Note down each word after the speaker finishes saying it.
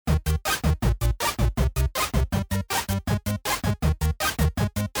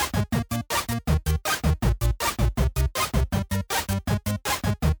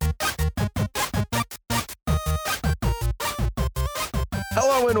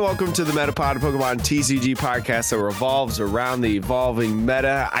Hello and welcome to the Metapod Pokemon TCG podcast that revolves around the evolving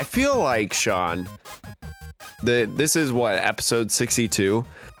meta. I feel like, Sean, this is what, episode 62?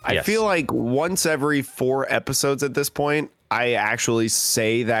 I Yes. feel like once every 4 episodes at this point, I actually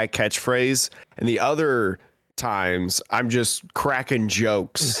say that catchphrase, and the other times I'm just cracking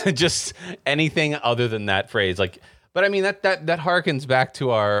jokes. Just anything other than that phrase. But I mean, that harkens back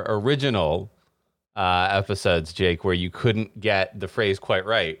to our original episodes, Jake, where you couldn't get the phrase quite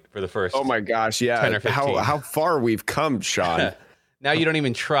right for the first. Oh my gosh, yeah. 10 or 15. How far we've come, Sean. Now you don't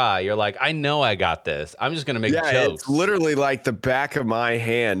even try. You're like, I know I got this. I'm just going to make jokes. It's literally like the back of my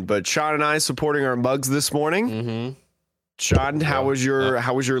hand. But Sean and I supporting our mugs this morning. Mm-hmm. Sean, how was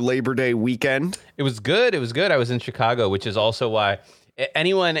your Labor Day weekend? It was good. I was in Chicago, which is also why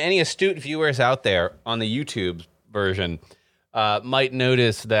any astute viewers out there on the YouTube version might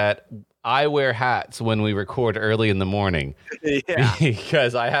notice that I wear hats when we record early in the morning. Yeah.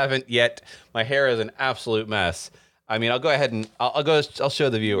 Because I haven't yet. My hair is an absolute mess. I mean, I'll go ahead and I'll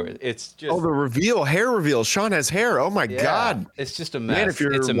show the viewers. It's just the hair reveal. Sean has hair. Oh my God. It's just a mess. Man, if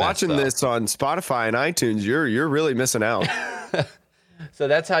you're watching this on Spotify and iTunes, you're really missing out. So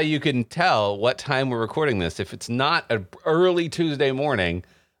that's how you can tell what time we're recording this. If it's not an early Tuesday morning,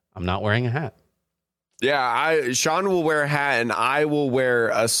 I'm not wearing a hat. Yeah, Sean will wear a hat and I will wear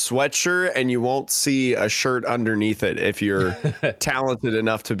a sweatshirt, and you won't see a shirt underneath it if you're talented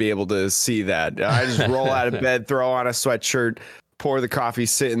enough to be able to see that. I just roll out of bed, throw on a sweatshirt, pour the coffee,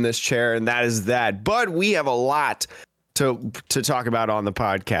 sit in this chair, and that is that. But we have a lot to talk about on the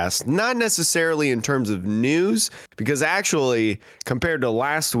podcast, not necessarily in terms of news, because actually, compared to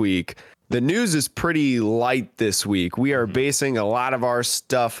last week, the news is pretty light this week. We are basing a lot of our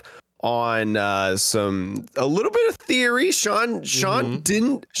stuff on a little bit of theory. Sean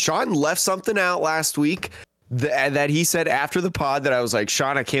left something out last week that he said after the pod that I was like,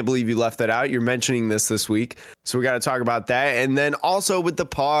 Sean, I can't believe you left that out. You're mentioning this week. So we got to talk about that. And then also with the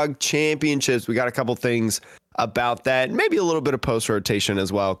POG championships, we got a couple things about that. Maybe a little bit of post rotation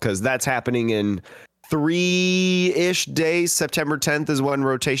as well, because that's happening in 3-ish days. September 10th is when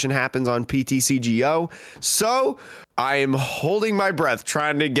rotation happens on PTCGO. So I am holding my breath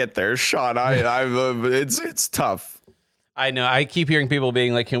trying to get there, Sean. It's tough. I know. I keep hearing people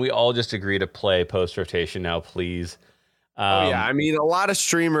being like, can we all just agree to play post rotation now, please? Yeah. I mean, a lot of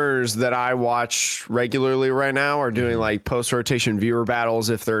streamers that I watch regularly right now are doing like post rotation viewer battles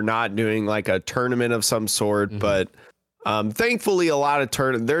if they're not doing like a tournament of some sort. But thankfully, a lot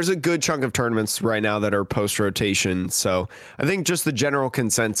of there's a good chunk of tournaments right now that are post rotation. So I think just the general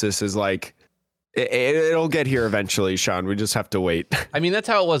consensus is like, it'll get here eventually, Sean. We just have to wait. I mean, that's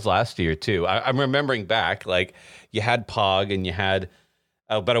how it was last year, too. I'm remembering back, like, you had POG and you had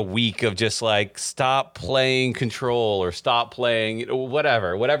about a week of just, like, stop playing Control or stop playing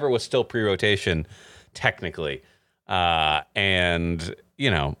whatever was still pre-rotation, technically. And,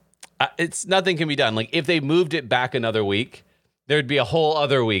 it's nothing can be done. Like, if they moved it back another week, there'd be a whole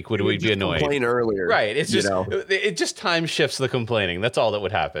other week would we be annoyed. Complain earlier. Right. It's just, it just time shifts the complaining. That's all that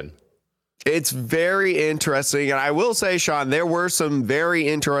would happen. It's very interesting. And I will say, Sean, there were some very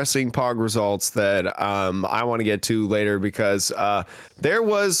interesting POG results that I want to get to later, because there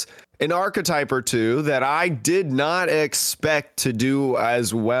was an archetype or two that I did not expect to do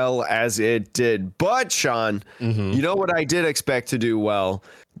as well as it did. But, Sean, you know what I did expect to do well?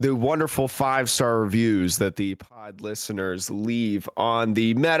 The wonderful 5-star reviews that the pod listeners leave on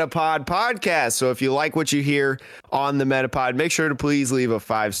the Metapod podcast. So if you like what you hear on the Metapod, make sure to please leave a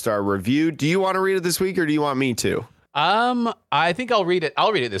 5-star review. Do you want to read it this week, or do you want me to? I think I'll read it.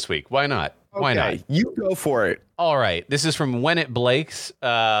 I'll read it this week. Why not? Okay, why not? You go for it. All right. This is from When It Blakes.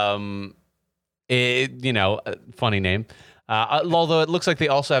 Funny name. Although it looks like they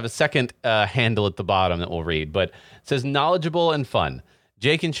also have a second handle at the bottom that we'll read, but it says knowledgeable and fun.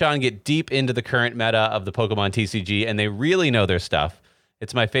 Jake and Sean get deep into the current meta of the Pokemon TCG, and they really know their stuff.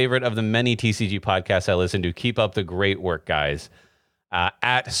 It's my favorite of the many TCG podcasts I listen to. Keep up the great work, guys.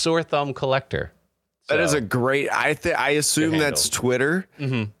 At Sore Thumb Collector. That is a great. I assume that's Twitter.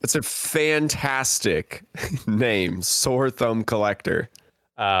 It's a fantastic name, Sore Thumb Collector.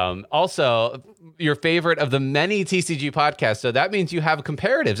 Also, your favorite of the many TCG podcasts. So that means you have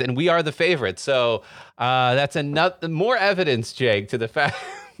comparatives, and we are the favorite. So that's more evidence, Jake, to the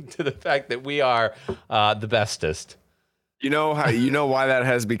fact that we are the bestest. You know why that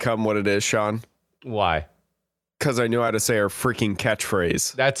has become what it is, Sean? Why? Because I knew how to say our freaking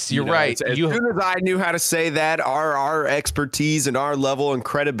catchphrase. You're right. As soon as I knew how to say that, our expertise and our level and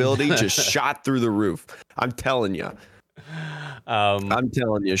credibility just shot through the roof. I'm telling you. I'm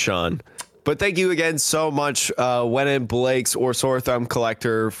telling you, Sean. But thank you again so much, Wennon Blake's or Sore Thumb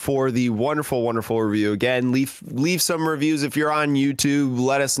Collector, for the wonderful, wonderful review. Again, leave some reviews if you're on YouTube.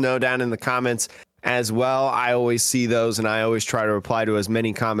 Let us know down in the comments as well. I always see those, and I always try to reply to as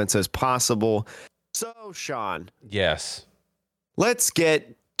many comments as possible. So, Sean. Yes. Let's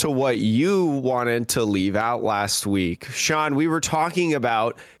get to what you wanted to leave out last week. Sean, we were talking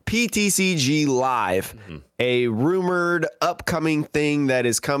about PTCG Live, a rumored upcoming thing that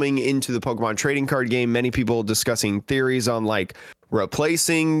is coming into the Pokemon trading card game. Many people discussing theories on like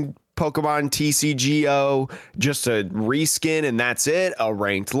replacing Pokemon TCGO, just a reskin and that's it, a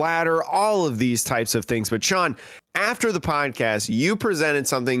ranked ladder, all of these types of things. But Sean, after the podcast, you presented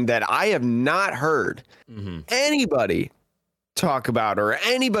something that I have not heard anybody talk about or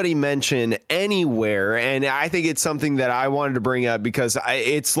anybody mention anywhere, and I think it's something that I wanted to bring up because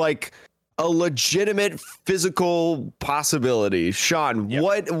it's like a legitimate physical possibility. Sean,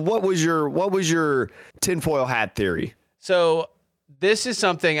 what was your tinfoil hat theory? So this is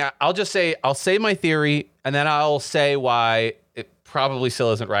something I'll say my theory, and then I'll say why it probably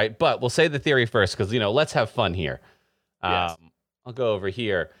still isn't right, but we'll say the theory first because let's have fun here. Yes. I'll go over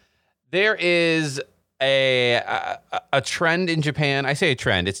here. There is a trend in Japan. I say a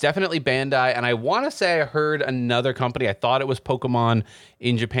trend. It's definitely Bandai, and I want to say I heard another company. I thought it was Pokemon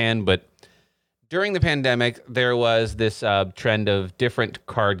in Japan, but during the pandemic, there was this trend of different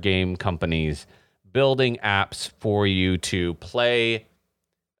card game companies building apps for you to play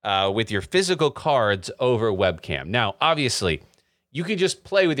with your physical cards over webcam. Now, obviously, you can just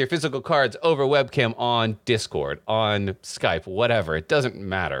play with your physical cards over webcam on Discord, on Skype, whatever. It doesn't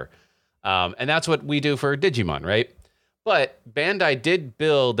matter. And that's what we do for Digimon, right? But Bandai did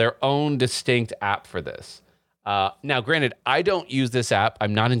build their own distinct app for this. Now, granted, I don't use this app.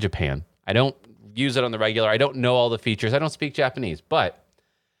 I'm not in Japan. I don't use it on the regular. I don't know all the features. I don't speak Japanese. But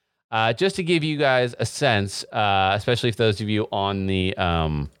just to give you guys a sense, especially if those of you on the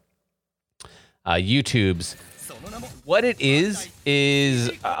YouTubes, what it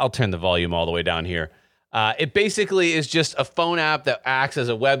is I'll turn the volume all the way down here. It basically is just a phone app that acts as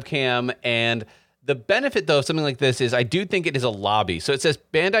a webcam. And the benefit, though, of something like this is I do think it is a lobby. So it says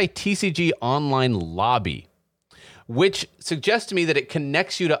Bandai TCG Online Lobby, which suggests to me that it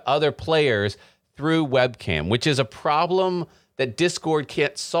connects you to other players through webcam, which is a problem that Discord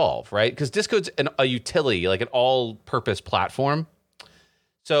can't solve, right? Because Discord's a utility, like an all-purpose platform.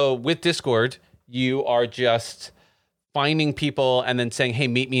 So with Discord, you are just finding people and then saying, hey,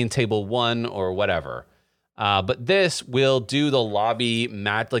 meet me in table 1 or whatever. But this will do the lobby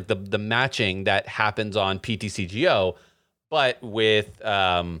match, like the matching that happens on PTCGO, but with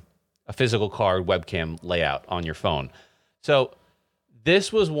a physical card webcam layout on your phone. So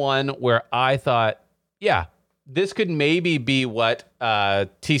this was one where I thought, yeah, this could maybe be what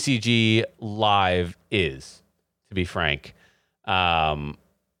TCG Live is, to be frank. Let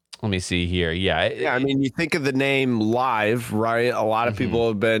me see here. Yeah, I mean, you think of the name Live, right? A lot of people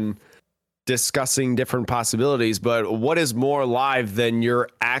have been discussing different possibilities, but what is more live than your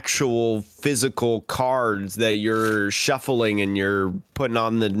actual physical cards that you're shuffling and you're putting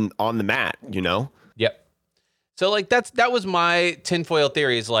on the mat, Yep. So like that was my tinfoil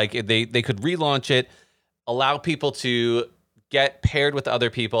theory, is like they could relaunch it, allow people to get paired with other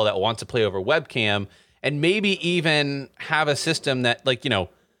people that want to play over webcam, and maybe even have a system that, like,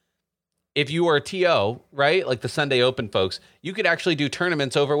 if you are a TO, right, like the Sunday Open folks, you could actually do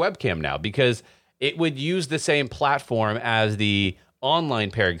tournaments over webcam now, because it would use the same platform as the online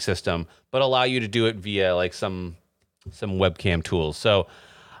pairing system, but allow you to do it via like some webcam tools. So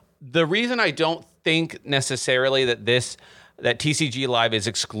the reason I don't think necessarily that TCG Live is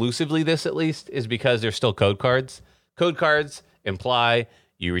exclusively this, at least, is because there's still code cards. Code cards imply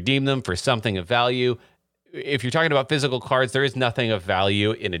you redeem them for something of value. If you're talking about physical cards, there is nothing of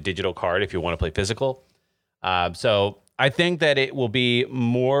value in a digital card if you want to play physical. So I think that it will be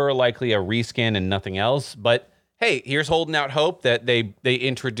more likely a reskin and nothing else. But hey, here's holding out hope that they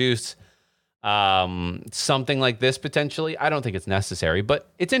introduce something like this potentially. I don't think it's necessary,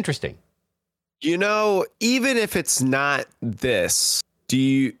 but it's interesting. Even if it's not this,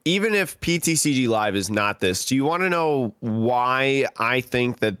 even if PTCG Live is not this, do you want to know why I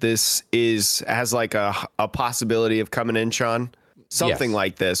think that this has like a possibility of coming in, Sean? Something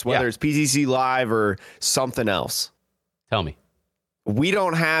like this, whether it's PTCG Live or something else. Tell me. We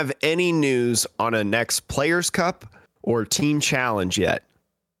don't have any news on a next Players Cup or Team Challenge yet.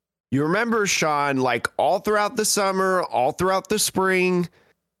 You remember, Sean, like all throughout the summer, all throughout the spring,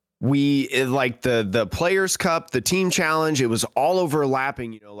 like the Players Cup, the Team Challenge, it was all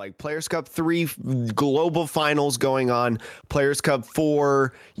overlapping, like Players Cup 3 global finals going on, Players Cup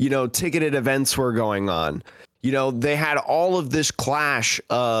 4, ticketed events were going on. They had all of this clash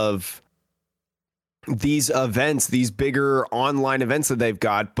of these events, these bigger online events that they've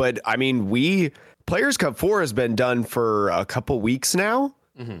got. But I mean, Players Cup 4 has been done for a couple weeks now,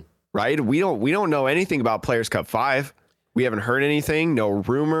 right? We don't know anything about Players Cup 5. We haven't heard anything, no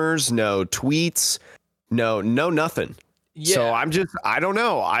rumors, no tweets, no nothing. Yeah. So I don't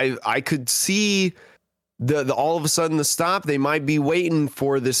know. I could see the all of a sudden the stop. They might be waiting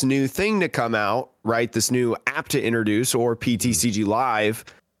for this new thing to come out, right? This new app to introduce, or PTCG Live.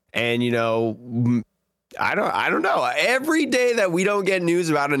 And, I don't know. Every day that we don't get news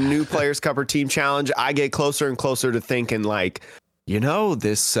about a new Players Cup or Team Challenge, I get closer and closer to thinking like,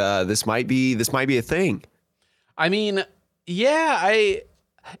 this might be a thing. I mean, yeah, it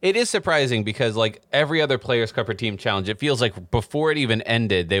is surprising because like every other Players Cup or Team Challenge, it feels like before it even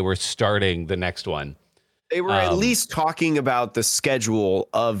ended, they were starting the next one. They were at least talking about the schedule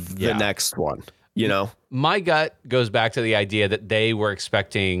of the next one, My gut goes back to the idea that they were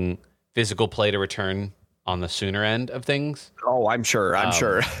expecting physical play to return on the sooner end of things. Oh, I'm sure.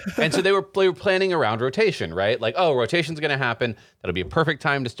 And so they were planning around rotation, right? Like, rotation's going to happen. That'll be a perfect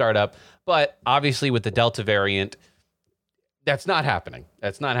time to start up. But obviously with the Delta variant, that's not happening.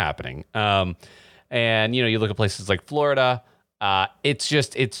 And you look at places like Florida,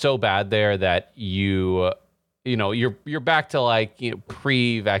 it's so bad there that you're back to like,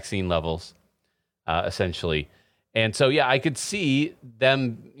 pre-vaccine levels, essentially. And so, I could see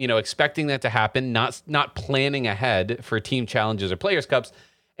them, expecting that to happen, not planning ahead for team challenges or Players Cups.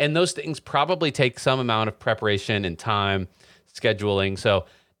 And those things probably take some amount of preparation and time, scheduling. So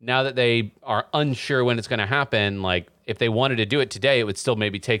now that they are unsure when it's going to happen, like if they wanted to do it today, it would still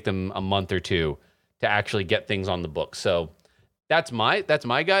maybe take them a month or two to actually get things on the book. So that's my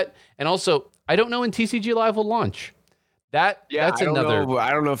gut. And also, I don't know when TCG Live will launch. That's another.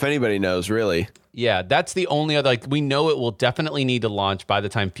 I don't know if anybody knows really. Yeah, that's the only other. Like, we know it will definitely need to launch by the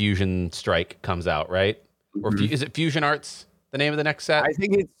time Fusion Strike comes out, right? Or is it Fusion Arts? The name of the next set? I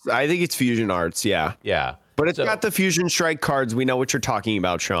think it's Fusion Arts. Yeah. Yeah. But it's got the Fusion Strike cards. We know what you're talking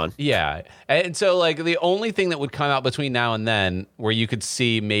about, Sean. Yeah. And so, like, the only thing that would come out between now and then where you could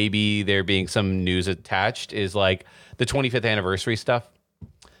see maybe there being some news attached is, like, the 25th anniversary stuff.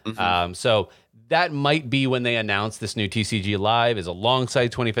 So that might be when they announce this new TCG Live is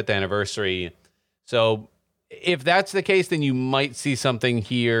alongside 25th anniversary. So if that's the case, then you might see something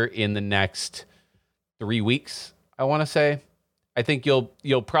here in the next 3 weeks, I want to say. I think you'll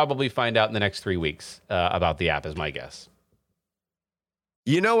probably find out in the next 3 weeks about the app, is my guess.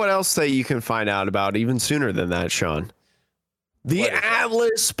 You know what else that you can find out about even sooner than that, Sean? The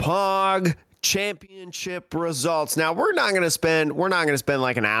Atlas Pog Championship results. Now, we're not going to spend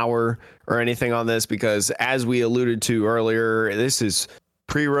like an hour or anything on this because, as we alluded to earlier, this is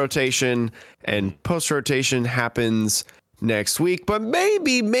pre-rotation and post-rotation happens next week. But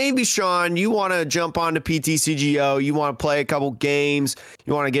maybe Sean, you want to jump onto PTCGO, you want to play a couple games,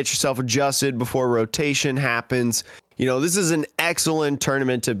 you want to get yourself adjusted before rotation happens. This is an excellent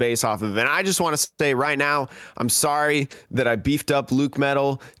tournament to base off of. And I just want to say right now, I'm sorry that I beefed up Luke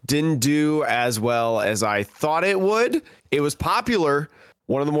Metal. Didn't do as well as I thought it would. It was popular.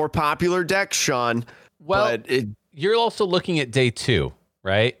 One of the more popular decks, Sean. Well, you're also looking at day 2,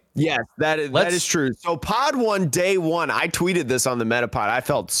 right? Yes, that is true. So pod 1, day 1, I tweeted this on the Metapod. I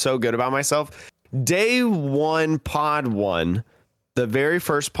felt so good about myself. Day 1, pod 1, the very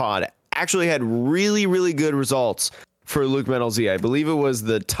first pod, actually had really, really good results for Luke Metal Z. I believe it was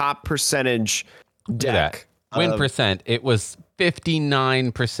the top percentage deck. Win percent. It was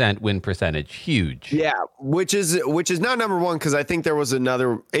 59% win percentage. Huge. Yeah, which is not number one because I think there was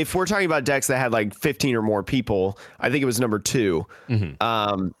another. If we're talking about decks that had like 15 or more people, I think it was number 2.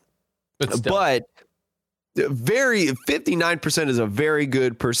 But 59% is a very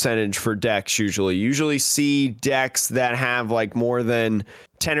good percentage for decks. Usually see decks that have like more than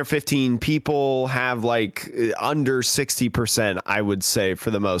 10 or 15 people have like under 60%, I would say, for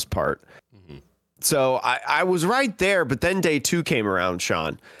the most part. So I was right there, but then day 2 came around,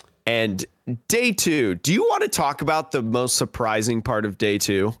 Sean. And day 2, do you want to talk about the most surprising part of day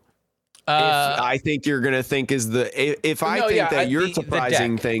 2? I think you're going to think is your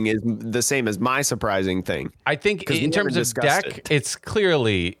surprising thing is the same as my surprising thing. I think in terms of deck, it's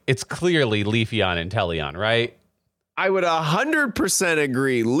clearly Leafeon and Teleon, right? I would 100%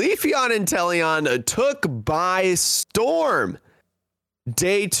 agree. Leafeon and Teleon took by storm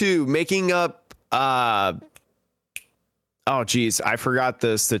day 2, making up Oh, geez, I forgot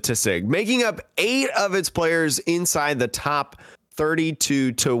the statistic. Making up 8 of its players inside the top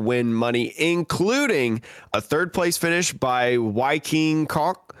 32 to win money, including a third place finish by Wyking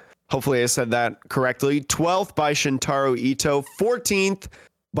Kok. Hopefully I said that correctly. 12th by Shintaro Ito. 14th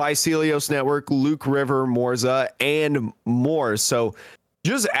by Celios Network, Luke River, Morza, and more. So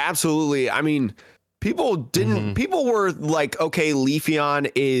just absolutely, I mean, people were like, okay,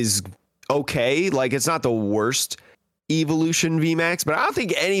 Leafeon is okay. Like, it's not the worst evolution VMAX, but I don't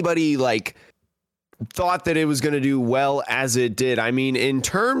think anybody like thought that it was going to do well as it did. I mean, in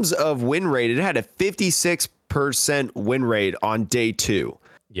terms of win rate, it had a 56% win rate on day 2.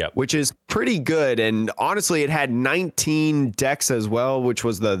 Yeah, which is pretty good. And honestly, it had 19 decks as well, which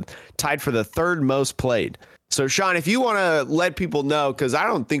was tied for the third most played. So Sean, if you want to let people know, because I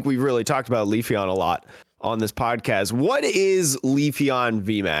don't think we've really talked about Leafeon a lot on this podcast, what is Leafeon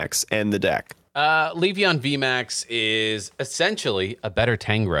VMAX and the deck? Leafeon VMAX is essentially a better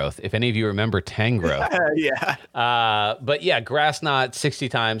Tangrowth. If any of you remember Tangrowth. Yeah. But yeah, Grass Knot 60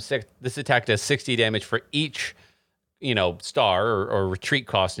 times. This attack does 60 damage for each star or retreat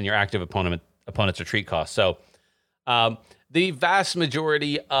cost in your active opponent's retreat cost. So the vast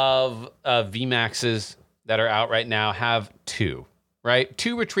majority of VMAXs that are out right now have 2, right?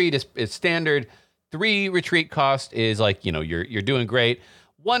 2 retreat is standard. 3 retreat cost is like, you're doing great.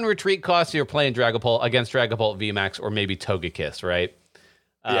 1 retreat cost, you're playing Dragapult against Dragapult VMAX or maybe Togekiss, right?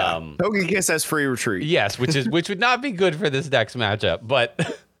 Yeah. Togekiss has free retreat. Yes, which would not be good for this deck's matchup, but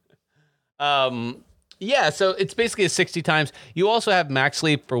yeah, so it's basically a 60 times. You also have Max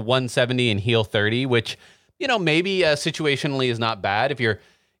Sleep for 170 and Heal 30, which, maybe situationally is not bad. If you're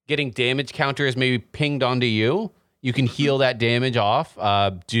getting damage counters maybe pinged onto you, you can heal that damage off,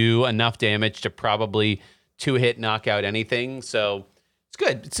 do enough damage to probably 2-hit knock out anything. So it's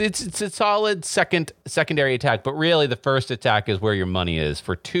good. It's a solid secondary attack, but really the first attack is where your money is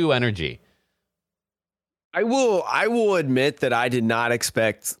for 2 energy. I will admit that I did not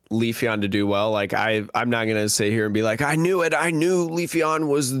expect Leafeon to do well. Like I'm not going to sit here and be like, I knew it. I knew Leafeon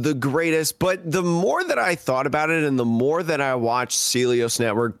was the greatest. But the more that I thought about it and the more that I watched Celios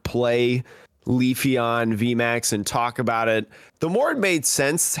Network play Leafeon VMAX and talk about it, the more it made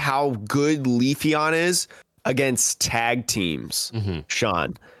sense how good Leafeon is against tag teams,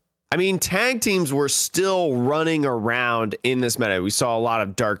 Sean. I mean, tag teams were still running around in this meta. We saw a lot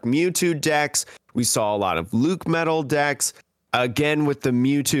of Dark Mewtwo decks. We saw a lot of Luke Metal decks. Again, with the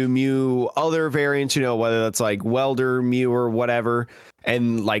Mewtwo Mew other variants, whether that's like Welder Mew or whatever,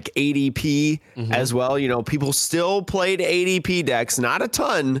 and like ADP as well. People still played ADP decks, not a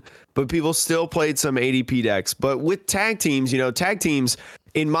ton, but people still played some ADP decks. But with tag teams,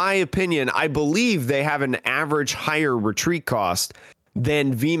 in my opinion, I believe they have an average higher retreat cost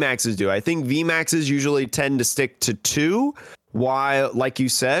than VMAXs do. I think VMAXs usually tend to stick to 2, while, like you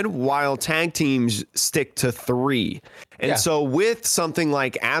said, while tag teams stick to 3. And so with something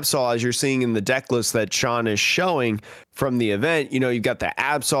like Absol, as you're seeing in the deck list that Sean is showing from the event, you've got the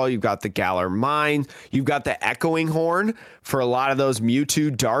Absol, you've got the Galar Mine, you've got the Echoing Horn for a lot of those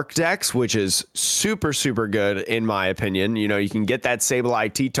Mewtwo Dark decks, which is super, super good in my opinion. You can get that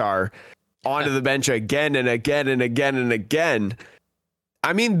Sableye T-Tar onto the bench again and again and again and again.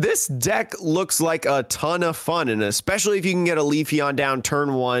 I mean, this deck looks like a ton of fun, and especially if you can get a Leafeon down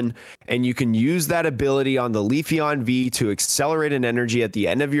turn 1 and you can use that ability on the Leafeon V to accelerate an energy at the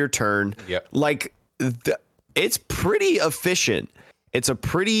end of your turn. Yep. Like, it's pretty efficient. It's a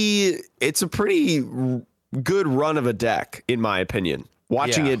pretty good run of a deck, in my opinion.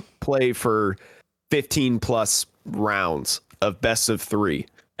 Watching it play for 15 plus rounds of best of 3.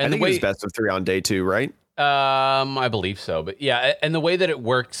 And I think it was best of 3 on day 2, right? I believe so, but yeah, and the way that it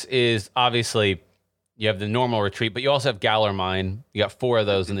works is obviously you have the normal retreat, but you also have Galar Mine. You got 4 of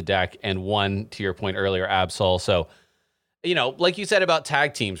those in the deck, and 1, to your point earlier, Absol. So, like you said about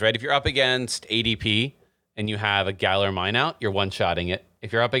tag teams, right? If you're up against ADP and you have a Galar Mine out, you're one-shotting it.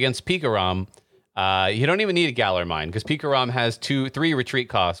 If you're up against Pikarom, you don't even need a Galar Mine because Pikarom has 3 retreat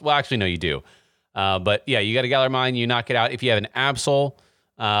costs. Well, actually, no, you do. But yeah, you got a Galar Mine, you knock it out. If you have an Absol,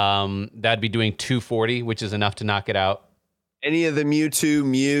 that'd be doing 240, which is enough to knock it out. Any of the Mewtwo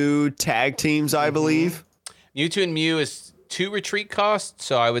Mew tag teams, I believe. Mewtwo and Mew is 2 retreat costs,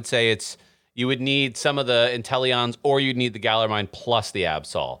 so I would say you would need some of the Inteleons, or you'd need the Galar Mine plus the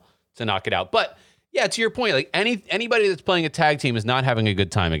Absol to knock it out. But yeah, to your point, like anybody that's playing a tag team is not having a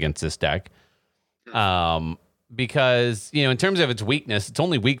good time against this deck, because in terms of its weakness, it's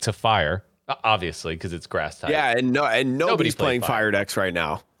only weak to fire. Obviously, because it's grass type. Yeah, and nobody's playing fire decks right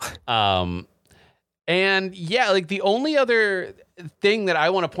now. And yeah, like the only other thing that I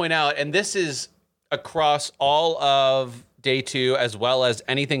want to point out, and this is across all of day 2, as well as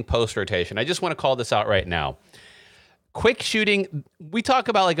anything post-rotation. I just want to call this out right now. Quick shooting, we talk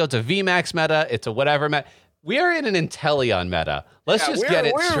about like, oh, it's a VMAX meta, it's a whatever meta. We are in an Inteleon meta. Let's just get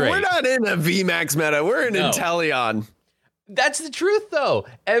it straight. We're not in a VMAX meta. We're in Inteleon. That's the truth, though.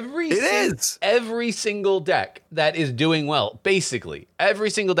 Every single deck that is doing well, basically, every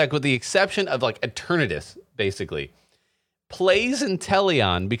single deck, with the exception of like Eternatus, basically, plays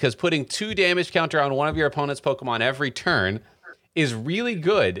Inteleon because putting 2 damage counter on one of your opponent's Pokemon every turn is really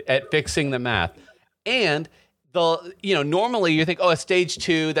good at fixing the math. And normally you think, oh, a stage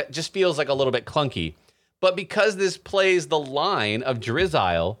 2 that just feels like a little bit clunky. But because this plays the line of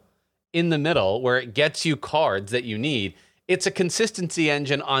Drizzile in the middle where it gets you cards that you need, it's a consistency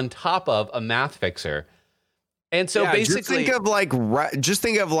engine on top of a math fixer. And so basically, just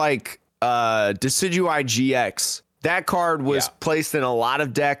think of like Decidueye GX. That card was placed in a lot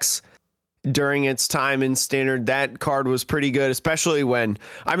of decks during its time in Standard. That card was pretty good, especially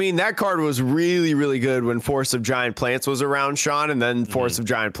that card was really, really good when Force of Giant Plants was around, Sean, and then Force of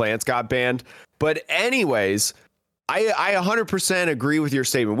Giant Plants got banned. But anyways, I 100% agree with your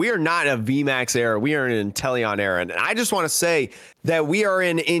statement. We are not in a VMAX era. We are in an Inteleon era. And I just want to say that we are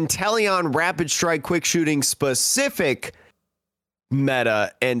in Inteleon Rapid Strike Quick Shooting specific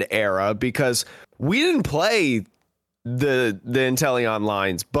meta and era, because we didn't play the Inteleon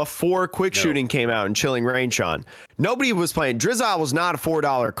lines before Quick Shooting came out and Chilling Reign, Sean. Nobody was playing. Drizzile was not a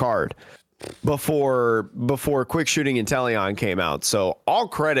 $4 card before Quick Shooting Inteleon came out. So all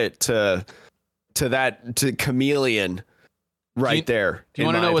credit to Chameleon there. Do you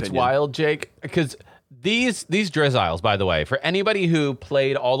want to know what's wild, Jake? Because these Drizziles, by the way, for anybody who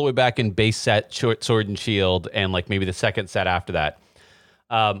played all the way back in base set Sword and Shield and like maybe the second set after that,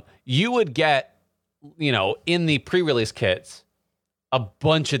 you would get, in the pre-release kits, a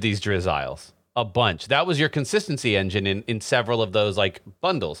bunch of these Drizziles. A bunch. That was your consistency engine in several of those like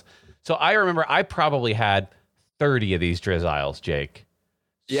bundles. So I remember I probably had 30 of these Drizziles, Jake.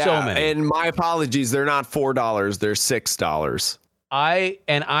 Yeah, so many. And my apologies, they're not $4, they're $6.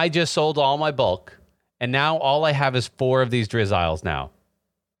 I just sold all my bulk, and now all I have is 4 of these Drizziles now.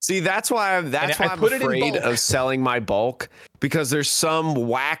 See, that's why I'm afraid of selling my bulk, because there's some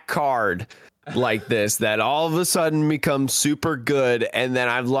whack card like this that all of a sudden becomes super good, and then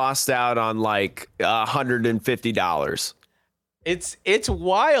I've lost out on like $150. It's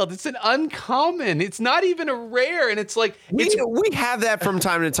wild. It's an uncommon. It's not even a rare, and it's like we have that from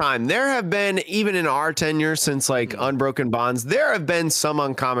time to time. There have been, even in our tenure since like Unbroken Bonds, there have been some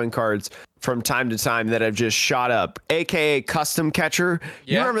uncommon cards from time to time that have just shot up, aka Custom Catcher.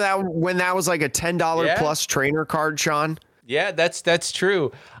 You remember that when that was like a $10 plus trainer card, Sean? Yeah, that's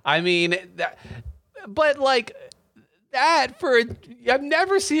true. I mean, but like that I've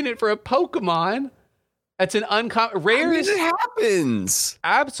never seen it for a Pokemon. It's an uncommon rare. It happens.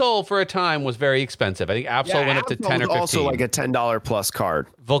 Absol for a time was very expensive. I think Absol went up to 10 or 15. Also like a $10 plus card.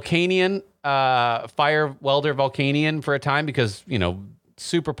 Volcanion, Fire Welder Volcanion for a time, because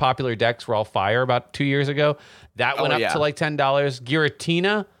super popular decks were all fire about 2 years ago. That went up to like $10.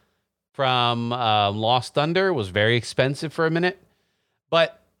 Giratina from Lost Thunder was very expensive for a minute.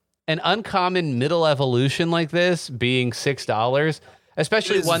 But an uncommon middle evolution like this being $6,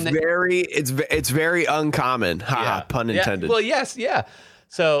 especially one that it's very uncommon. Pun intended. Well, yes, yeah.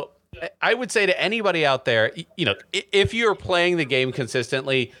 So I would say to anybody out there, if you're playing the game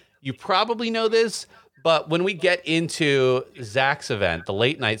consistently, you probably know this. But when we get into Zach's event, the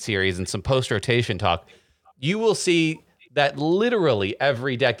late night series, and some post rotation talk, you will see that literally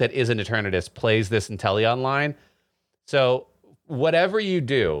every deck that is an Eternatus plays this Inteleon line. So whatever you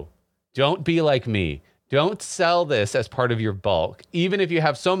do, don't be like me. Don't sell this as part of your bulk. Even if you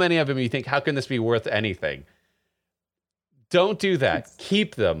have so many of them, you think, how can this be worth anything? Don't do that.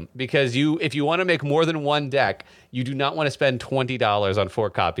 Keep them, because if you want to make more than one deck, you do not want to spend $20 on 4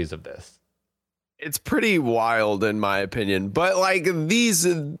 copies of this. It's pretty wild in my opinion, but like these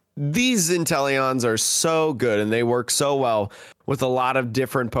Inteleons are so good and they work so well with a lot of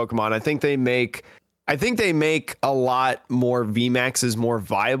different Pokemon. I think they make a lot more VMAXs more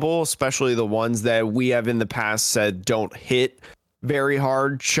viable, especially the ones that we have in the past said don't hit very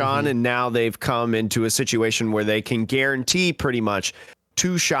hard, Sean. And now they've come into a situation where they can guarantee pretty much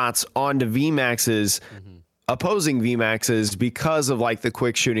 2 shots onto VMAXs, opposing VMAXs, because of like the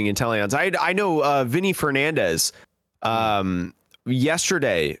quick shooting Inteleons. I know Vinny Fernandez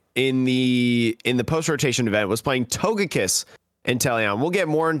yesterday in the post rotation event was playing Togekiss Inteleon. We'll get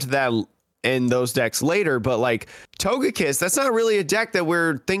more into that in those decks later, but like Togekiss, that's not really a deck that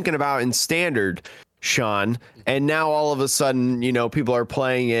we're thinking about in Standard. Sean. And now all of a sudden, people are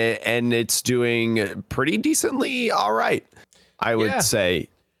playing it and it's doing pretty decently all right, I would say.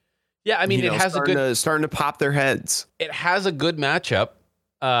 Yeah, I mean, it has starting to pop their heads. It has a good matchup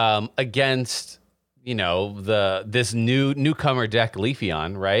against, this newcomer deck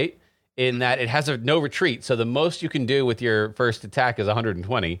Leafeon, right? In that it has no retreat. So the most you can do with your first attack is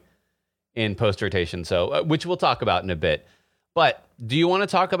 120 in post rotation. So, which we'll talk about in a bit. But do you want to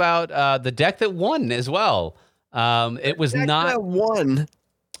talk about the deck that won as well? It was not that won.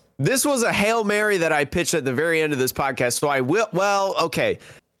 This was a Hail Mary that I pitched at the very end of this podcast. So I will. Well, okay.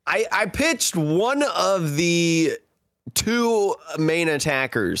 I pitched one of the two main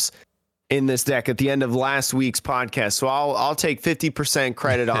attackers in this deck at the end of last week's podcast. So I'll take 50%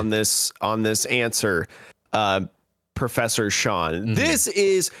 credit on this answer, Professor Sean. Mm-hmm. This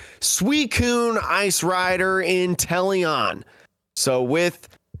is Suicune Ice Rider Inteleon. So with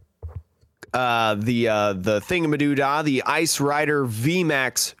the Thingamadoodah, the Ice Rider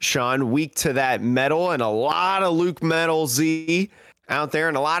VMAX, Sean, weak to that metal, and a lot of Luke Metal Z out there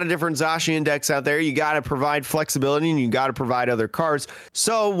and a lot of different Zacian decks out there. You got to provide flexibility and you got to provide other cards.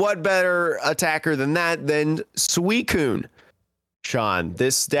 So what better attacker than that than Suicune, Sean?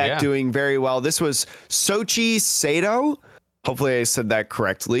 This deck doing very well. This was Sochi Sato. Hopefully I said that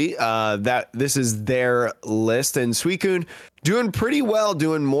correctly. This is their list, and Suicune doing pretty well,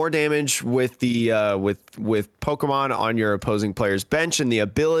 doing more damage with the with Pokemon on your opposing player's bench, and the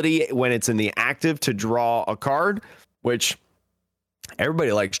ability when it's in the active to draw a card, which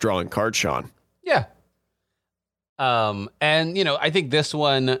everybody likes drawing cards, Sean. Yeah. And I think this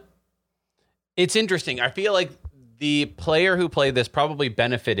one, it's interesting. I feel like the player who played this probably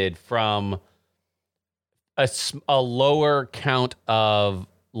benefited from a lower count of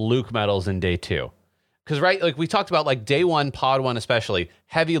Luke Metals in day 2. Because, right, like we talked about, like day 1, pod 1 especially,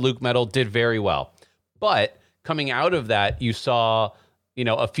 heavy Luke Metal did very well. But coming out of that, you saw,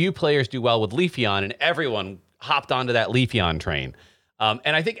 a few players do well with Leafeon, and everyone hopped onto that Leafeon train.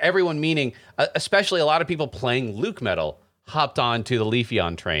 And I think everyone, meaning especially a lot of people playing Luke Metal, hopped onto the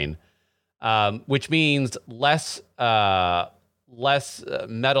Leafeon train, which means less metal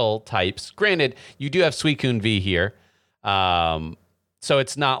types. Granted, you do have Suicune V here. So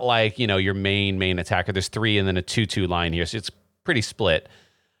it's not like, your main attacker. There's 3 and then a 2/2 line here. So it's pretty split.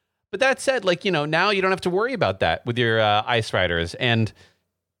 But that said, now you don't have to worry about that with your Ice Riders. And,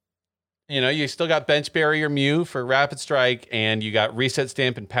 you still got Bench Barrier Mew for Rapid Strike, and you got Reset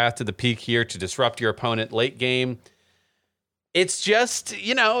Stamp and Path to the Peak here to disrupt your opponent late game. It's just,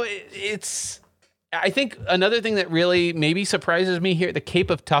 I think another thing that really maybe surprises me here, the Cape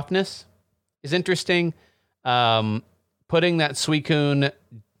of Toughness is interesting. Putting that Suicune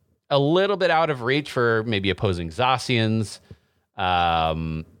a little bit out of reach for maybe opposing Zacians,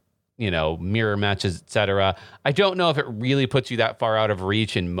 mirror matches, etc. I don't know if it really puts you that far out of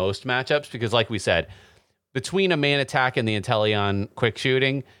reach in most matchups, because like we said, between a main attack and the Inteleon quick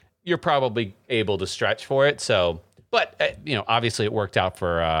shooting, you're probably able to stretch for it. So, but obviously it worked out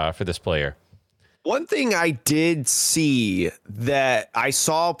for this player. One thing I did see that I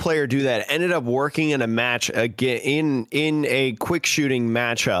saw a player do that ended up working in a match again in a quick shooting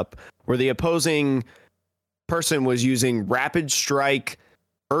matchup where the opposing person was using Rapid Strike,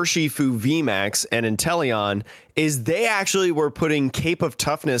 Urshifu VMAX, and Inteleon, is they actually were putting Cape of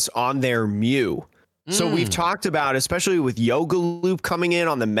Toughness on their Mew. So we've talked about, especially with Yoga Loop coming in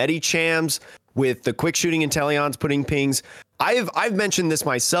on the Medichams, with the quick shooting Inteleons putting pings. I've mentioned this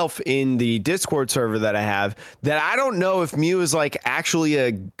myself in the Discord server that I have, that I don't know if Mew is actually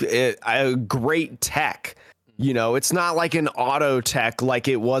a great tech. It's not like an auto tech like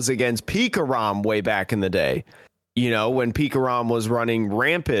it was against Pikarom way back in the day, when Pikarom was running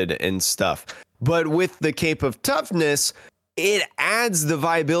Rampant and stuff. But with the Cape of Toughness, it adds the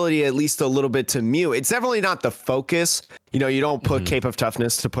viability at least a little bit to Mew. It's definitely not the focus. You don't put Cape of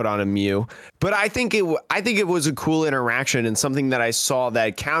Toughness to put on a Mew, but I think it was a cool interaction and something that I saw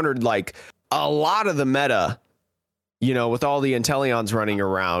that countered a lot of the meta, with all the Inteleons running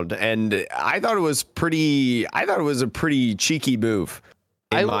around. And I thought it was a pretty cheeky move,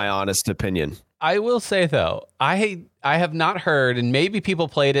 in my honest opinion. I will say though, I have not heard, and maybe people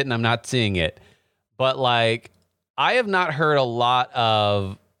played it and I'm not seeing it, but I have not heard a lot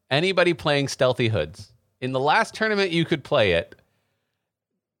of anybody playing Stealthy Hoods. In the last tournament, you could play it.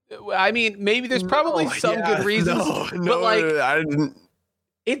 I mean, maybe there's probably good reasons, but I didn't.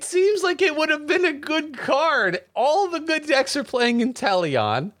 It seems like it would have been a good card. All the good decks are playing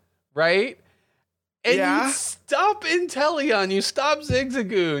Inteleon, right? And you stop Inteleon, you stop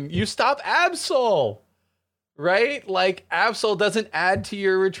Zigzagoon, you stop Absol, right? Like Absol doesn't add to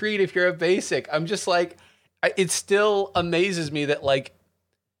your retreat if you're a basic. I'm just like, it still amazes me that like,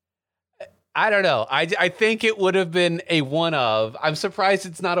 I don't know. I think it would have been a one of. I'm surprised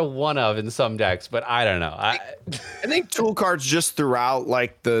it's not a one of in some decks, but I don't know. I think tool cards just throughout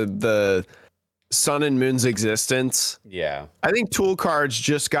like the Sun and Moon's existence. Yeah. I think tool cards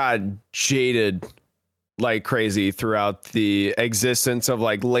just got jaded like crazy throughout the existence of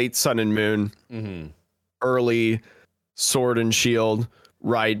like late Sun and Moon, early Sword and Shield.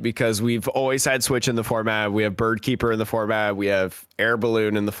 Right, because we've always had Switch in the format. We have Bird Keeper in the format. We have Air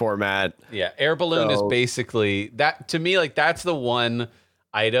Balloon in the format. Yeah, Air Balloon is basically that to me. Like that's the one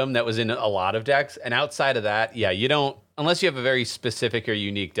item that was in a lot of decks, and outside of that, yeah, you don't unless you have a very specific or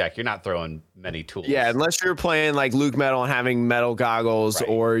unique deck. You're not throwing many tools. Yeah, unless you're playing like Luke Metal and having metal goggles,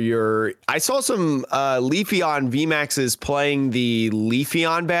 or you're. I saw some Leafeon VMAXs playing the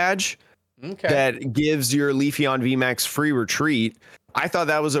Leafeon badge that gives your Leafeon VMAX free retreat. I thought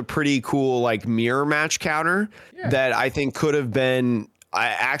that was a pretty cool like mirror match counter that I think could have been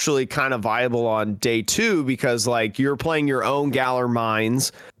actually kind of viable on day 2 because like you're playing your own Galar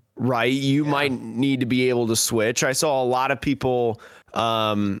Mines, right? You might need to be able to switch. I saw a lot of people.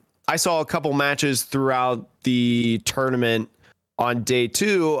 I saw a couple matches throughout the tournament on day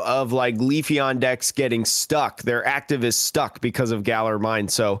 2 of like Leafeon decks getting stuck. Their active is stuck because of Galar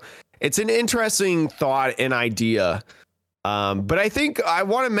Mines. So it's an interesting thought and idea. But I think I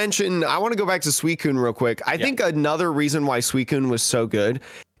want to go back to Suicune real quick. I think another reason why Suicune was so good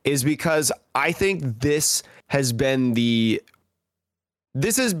is because I think this has been the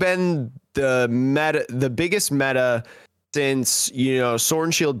meta, the biggest meta since, Sword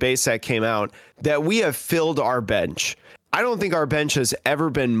and Shield base set came out, that we have filled our bench. I don't think our bench has ever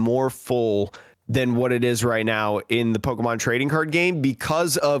been more full than what it is right now in the Pokemon trading card game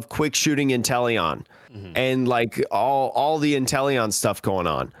because of quick shooting Inteleon. And like all the Inteleon stuff going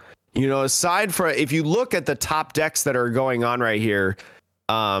on, aside from if you look at the top decks that are going on right here,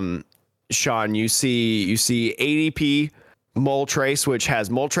 Sean, you see ADP Moltres, which has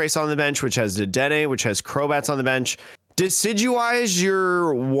Moltres on the bench, which has Dedenne, which has Crobats on the bench. Decidueye is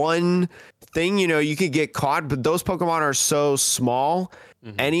your one thing, you could get caught, but those Pokemon are so small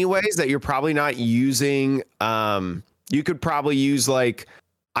anyways that you're probably not using. You could probably use like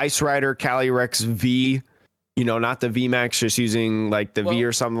Ice Rider, Calyrex V, not the VMAX, just using like the V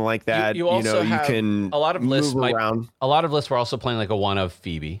or something like that. You also have you can a lot of lists around. A lot of lists were also playing like a one of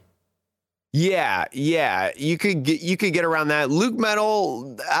Phoebe. Yeah, you could get around that. Luke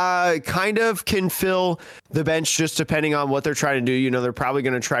Metal kind of can fill the bench just depending on what they're trying to do. They're probably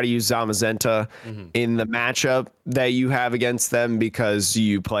going to try to use Zamazenta in the matchup that you have against them because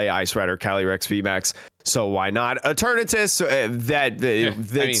you play Ice Rider, Calyrex, VMAX. So why not Eternatus?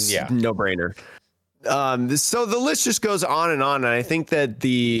 That's no brainer. So the list just goes on, and I think that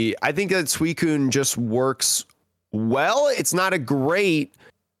Suicune just works well. It's not great,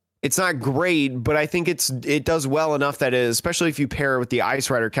 but I think it does well enough that especially if you pair it with the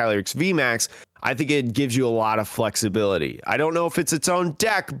Ice Rider Calyrex VMAX, I think it gives you a lot of flexibility. I don't know if it's its own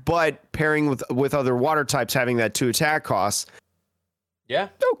deck, but pairing with other water types, having that 2 attack costs. Yeah.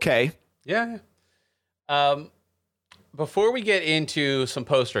 Okay. Yeah. Before we get into some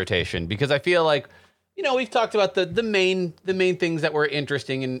post rotation, because I feel like, we've talked about the main things that were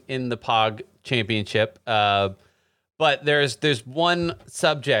interesting in the POG championship. But there's one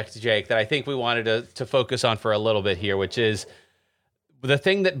subject, Jake, that I think we wanted to focus on for a little bit here, which is the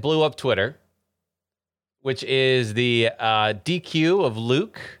thing that blew up Twitter, which is the DQ of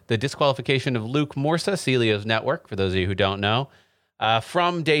Luke, the disqualification of Luke Morsa, Celio's network, for those of you who don't know,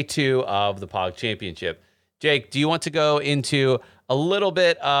 from day 2 of the POG Championship. Jake, do you want to go into a little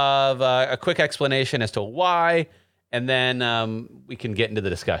bit of a quick explanation as to why, and then we can get into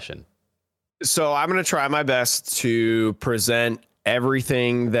the discussion? So I'm going to try my best to present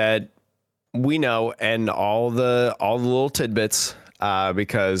everything that we know and all the little tidbits,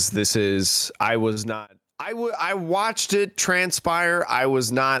 because I watched it transpire. I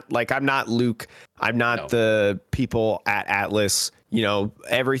was not like, I'm not Luke. I'm not the people at Atlas.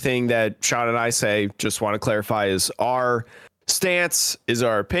 Everything that Sean and I say, just want to clarify, is our stance, is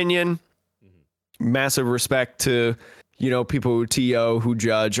our opinion. Massive respect to people who TO, who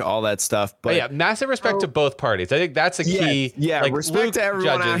judge, all that stuff. But yeah, massive respect to both parties. I think that's a key. Yeah, like, respect Luke to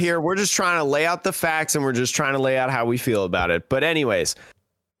everyone out here. We're just trying to lay out the facts, and we're just trying to lay out how we feel about it. But anyways,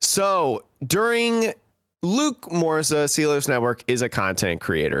 so during Luke Morsa, Celio's network, is a content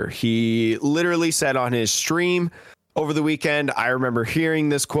creator. He literally said on his stream over the weekend, I remember hearing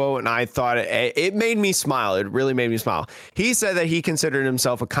this quote, and I thought it made me smile. It really made me smile. He said that he considered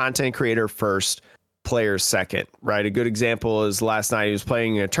himself a content creator first, players second, right? A good example is last night he was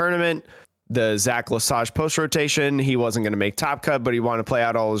playing in a tournament, the Zach Lesage post rotation. He wasn't going to make top cut, but he wanted to play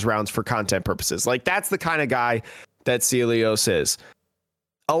out all his rounds for content purposes. Like, that's the kind of guy that Celios is.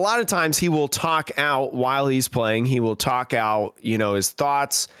 A lot of times he will talk out while he's playing. He will talk out, you know, his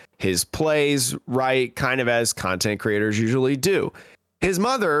thoughts, his plays, right? Kind of as content creators usually do. His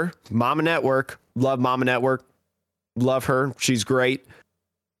mother, Mama Network, love Mama Network, love her. She's great.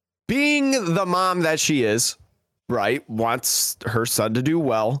 Being the mom that she is, right, wants her son to do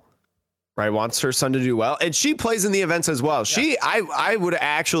well, right, wants her son to do well. And she plays in the events as well. Yeah. I would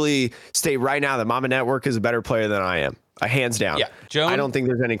actually state right now that Mama Network is a better player than I am, hands down. Yeah, Joan, I don't think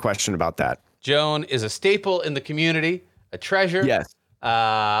there's any question about that. Joan is a staple in the community, a treasure. Yes.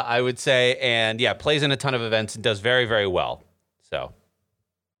 I would say, and yeah, plays in a ton of events and does very, very well. So.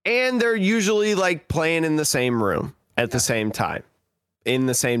 And they're usually like playing in the same room at the same time in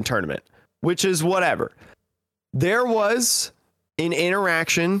the same tournament, which is whatever. There was an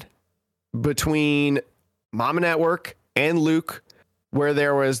interaction between Mama Network and Luke where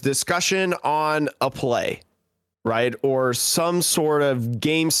there was discussion on a play, right? Or some sort of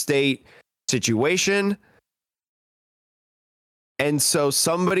game state situation. And so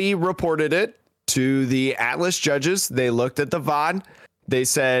somebody reported it to the Atlas judges. They looked at the VOD. They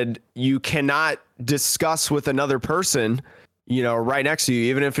said, you cannot discuss with another person, you know, right next to you,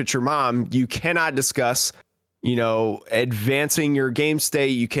 even if it's your mom. You cannot discuss, you know, advancing your game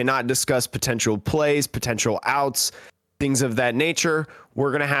state. You cannot discuss potential plays, potential outs, things of that nature.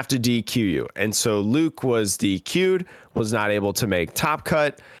 We're going to have to DQ you. And so Luke was DQ'd, was not able to make top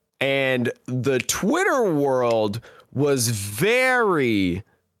cut. And the Twitter world was very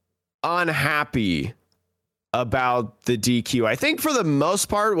unhappy about the DQ. I think for the most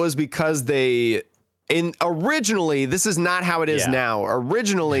part was because originally, this is not how it is now.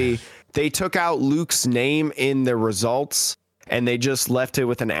 Originally, they took out Luke's name in the results and they just left it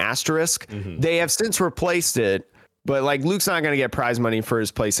with an asterisk. Mm-hmm. They have since replaced it, but like Luke's not going to get prize money for his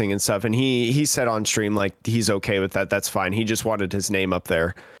placing and stuff. And he said on stream, like, he's okay with that. That's fine. He just wanted his name up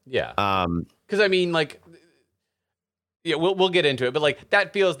there. Yeah. Cause I mean, like, yeah, we'll get into it, but like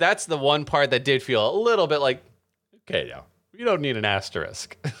that's the one part that did feel a little bit like, okay, yeah, you don't need an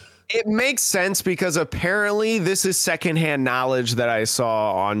asterisk. It makes sense because apparently this is secondhand knowledge that I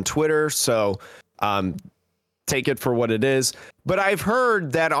saw on Twitter. So take it for what it is. But I've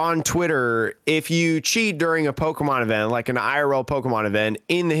heard that on Twitter, if you cheat during a Pokemon event, like an IRL Pokemon event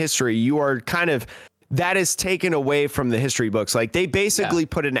in the history, you are that is taken away from the history books. Like they basically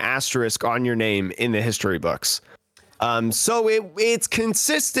put an asterisk on your name in the history books. So it's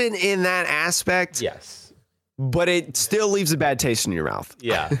consistent in that aspect. Yes. But it still leaves a bad taste in your mouth.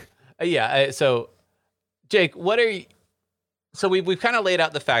 Yeah. So Jake, so we've kind of laid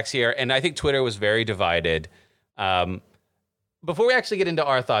out the facts here, and I think Twitter was very divided. Before we actually get into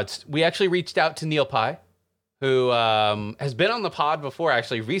our thoughts, we actually reached out to Neil Pye, who has been on the pod before,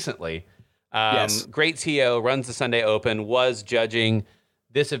 actually recently. Yes. Great TO, runs the Sunday Open, was judging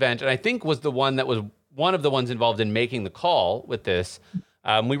this event, and I think was the one that was one of the ones involved in making the call with this.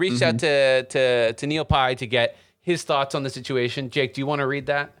 We reached out to Neil Pye to get his thoughts on the situation. Jake, do you want to read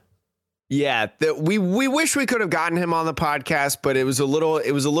that? Yeah, we wish we could have gotten him on the podcast, but it was a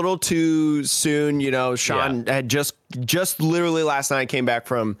little too soon. You know, Sean had just literally last night came back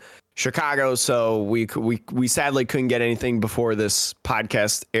from Chicago, so we sadly couldn't get anything before this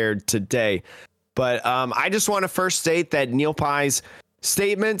podcast aired today. But I just want to first state that Neil Pye's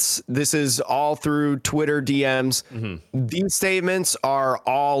statements, this is all through Twitter DMs. Mm-hmm. These statements are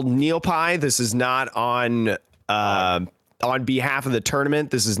all Neil Pye. This is not on behalf of the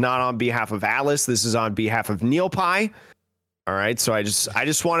tournament. This is not on behalf of Atlas. This is on behalf of Neil Pye. All right. So I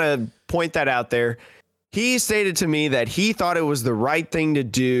just want to point that out there. He stated to me that he thought it was the right thing to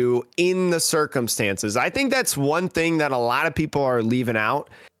do in the circumstances. I think that's one thing that a lot of people are leaving out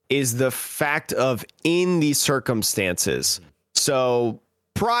is the fact of in these circumstances. So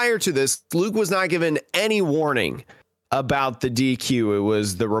prior to this, Luke was not given any warning about the DQ. It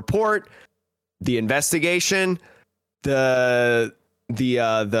was the report, the investigation, the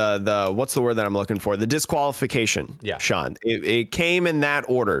what's the word that I'm looking for? The disqualification. Yeah, Sean. It came in that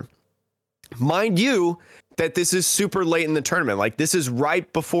order. Mind you, that this is super late in the tournament. Like this is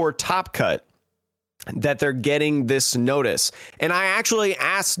right before Top Cut that they're getting this notice. And I actually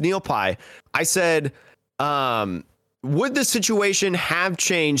asked Neil Pye, I said, would the situation have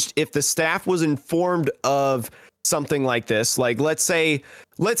changed if the staff was informed of something like this? Like, let's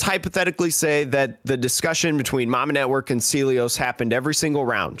hypothetically say that the discussion between Mama Network and Celios happened every single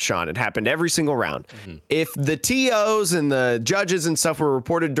round, Sean. It happened every single round. Mm-hmm. If the TOs and the judges and stuff were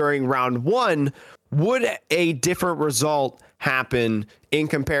reported during round one, would a different result happen in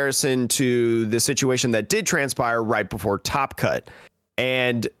comparison to the situation that did transpire right before Top Cut?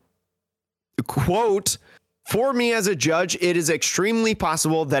 And quote, for me as a judge, it is extremely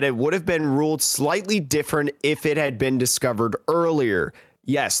possible that it would have been ruled slightly different if it had been discovered earlier.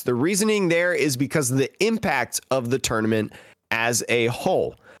 Yes, the reasoning there is because of the impact of the tournament as a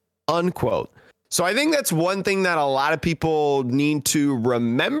whole, unquote. So I think that's one thing that a lot of people need to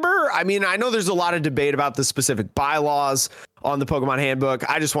remember. I mean, I know there's a lot of debate about the specific bylaws on the Pokemon Handbook.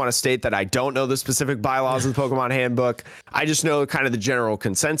 I just want to state that I don't know the specific bylaws of the Pokemon Handbook. I just know kind of the general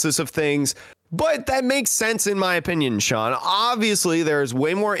consensus of things. But that makes sense in my opinion, Sean. Obviously, there's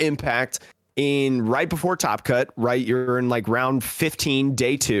way more impact in right before Top Cut, right? You're in like round 15,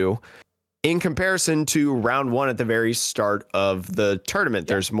 day 2, in comparison to round 1 at the very start of the tournament.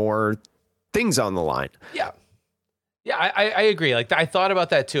 Yeah. There's more things on the line. Yeah. Yeah, I agree. Like, I thought about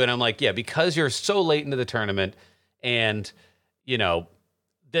that too. And I'm like, yeah, because you're so late into the tournament and, you know,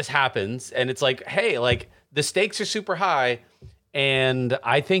 this happens and it's like, hey, like the stakes are super high. And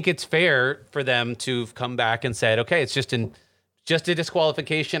I think it's fair for them to come back and said, okay, it's just a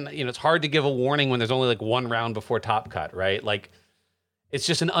disqualification. You know, it's hard to give a warning when there's only like one round before Top Cut, right? Like, it's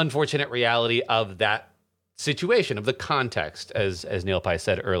just an unfortunate reality of that situation, of the context, as Neilpie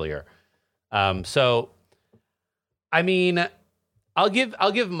said earlier. So, I mean, I'll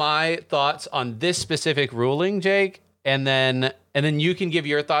give my thoughts on this specific ruling, Jake, and then you can give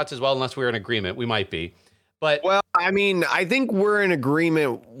your thoughts as well, unless we're in agreement. We might be. But well, I mean, I think we're in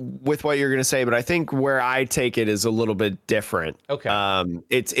agreement with what you're going to say, but I think where I take it is a little bit different. Okay.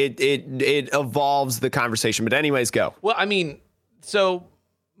 It evolves the conversation, but anyways, go. Well, I mean, so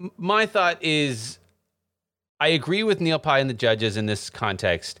my thought is I agree with Neilpie and the judges in this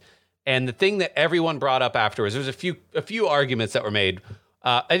context. And the thing that everyone brought up afterwards, there's a few arguments that were made.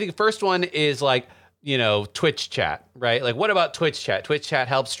 I think the first one is like, you know, Twitch chat, right? Like, what about Twitch chat? Twitch chat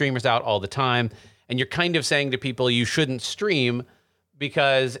helps streamers out all the time. And you're kind of saying to people you shouldn't stream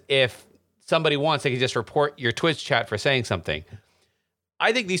because if somebody wants, they can just report your Twitch chat for saying something.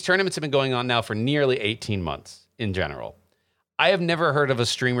 I think these tournaments have been going on now for nearly 18 months in general. I have never heard of a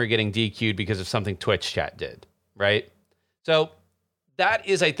streamer getting DQ'd because of something Twitch chat did, right? So that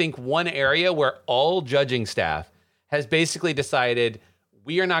is, I think, one area where all judging staff has basically decided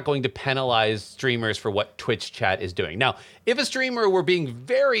we are not going to penalize streamers for what Twitch chat is doing. Now, if a streamer were being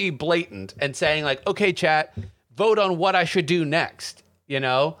very blatant and saying like, okay, chat, vote on what I should do next, you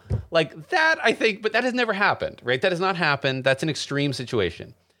know, like that, I think, but that has never happened, right? That has not happened. That's an extreme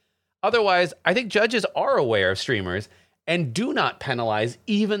situation. Otherwise, I think judges are aware of streamers and do not penalize,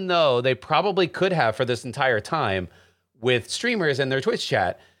 even though they probably could have for this entire time with streamers and their Twitch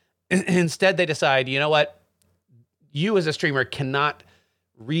chat. Instead, they decide, you know what? You as a streamer cannot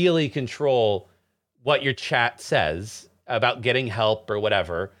really control what your chat says about getting help or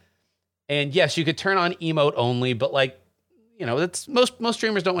whatever. And yes, you could turn on emote only, but like, you know, that's most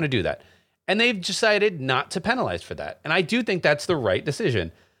streamers don't want to do that. And they've decided not to penalize for that. And I do think that's the right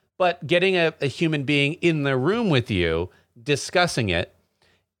decision. But getting a human being in the room with you discussing it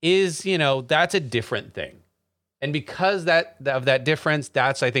is, you know, that's a different thing. And because of that difference,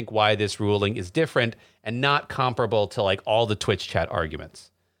 that's, I think, why this ruling is different and not comparable to like all the Twitch chat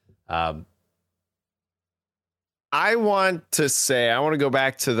arguments. I want to go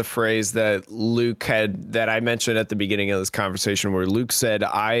back to the phrase that Luke had, that I mentioned at the beginning of this conversation, where Luke said,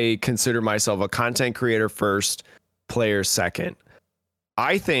 I consider myself a content creator first, player second.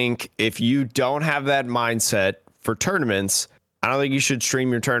 I think if you don't have that mindset for tournaments, I don't think you should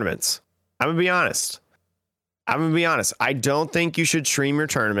stream your tournaments. I'm going to be honest. I don't think you should stream your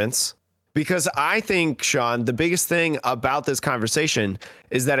tournaments because I think, Sean, the biggest thing about this conversation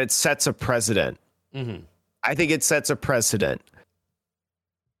is that it sets a precedent. Mm-hmm. I think it sets a precedent.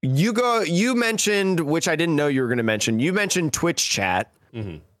 You mentioned, which I didn't know you were going to mention, you mentioned Twitch chat.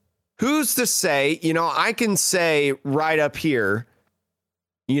 Mm-hmm. Who's to say, you know, I can say right up here,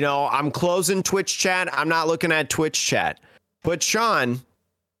 you know, I'm closing Twitch chat. I'm not looking at Twitch chat. But Sean,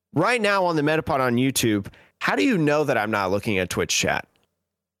 right now on the Metapod on YouTube, how do you know that I'm not looking at Twitch chat?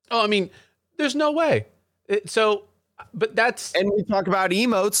 Oh, I mean, there's no way. But that's... And we talk about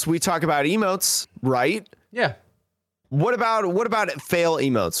emotes, right? Yeah. What about fail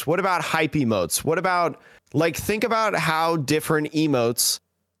emotes? What about hype emotes? What about, like, think about how different emotes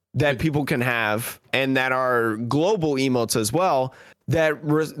that people can have and that are global emotes as well,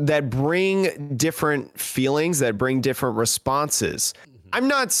 that bring different feelings, that bring different responses. I'm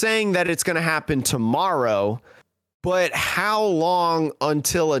not saying that it's going to happen tomorrow, but how long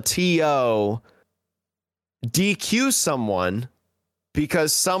until a TO DQs someone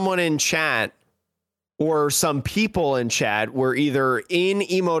because someone in chat or some people in chat were either in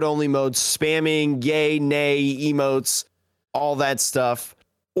emote only mode, spamming yay, nay emotes, all that stuff,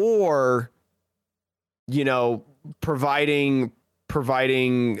 or, you know, providing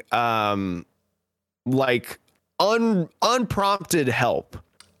like unprompted help.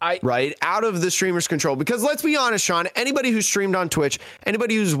 Right out of the streamer's control, because let's be honest, Sean, anybody who's streamed on Twitch,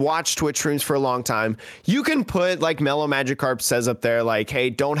 anybody who's watched Twitch streams for a long time, you can put, like Mellow Magikarp says up there, like, hey,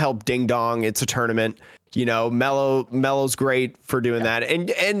 don't help Ding Dong, it's a tournament. You know, Mellow's great for doing that,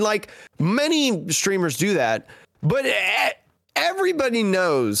 and like many streamers do that, but everybody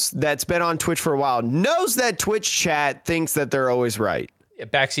knows that's been on Twitch for a while knows that Twitch chat thinks that they're always right.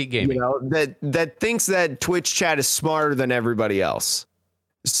 Backseat gaming, you know, that thinks that Twitch chat is smarter than everybody else.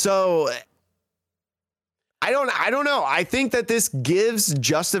 So I don't know. I think that this gives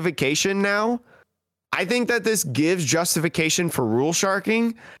justification now. I think that this gives justification for rule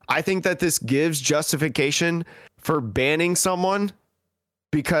sharking. I think that this gives justification for banning someone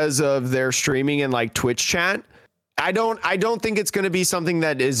because of their streaming in like Twitch chat. I don't think it's going to be something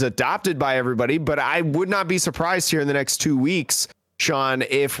that is adopted by everybody, but I would not be surprised here in the next 2 weeks, Sean,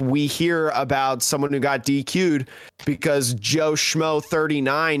 if we hear about someone who got DQ'd because Joe Schmo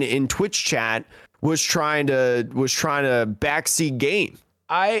 39 in Twitch chat was trying to backseat game.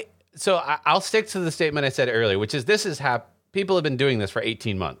 I'll stick to the statement I said earlier, which is people have been doing this for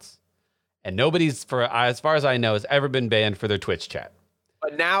 18 months, and nobody's, as far as I know, has ever been banned for their Twitch chat.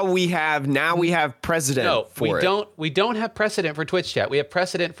 But now we have precedent. No, we don't have precedent for Twitch chat. We have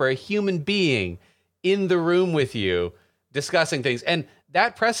precedent for a human being in the room with you discussing things, and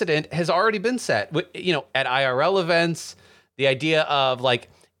that precedent has already been set. You know, at IRL events, the idea of like,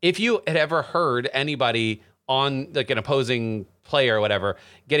 if you had ever heard anybody on like an opposing player or whatever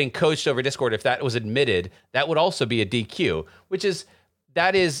getting coached over Discord, if that was admitted, that would also be a DQ,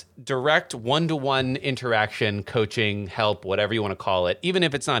 that is direct one-to-one interaction, coaching, help, whatever you want to call it, even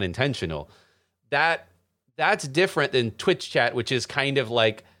if it's not intentional. That's different than Twitch chat, which is kind of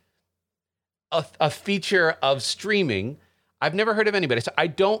like a feature of streaming. I've never heard of anybody. So I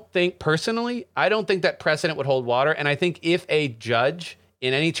don't think that precedent would hold water. And I think if a judge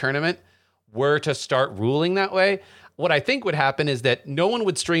in any tournament were to start ruling that way, what I think would happen is that no one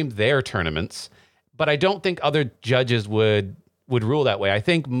would stream their tournaments, but I don't think other judges would rule that way. I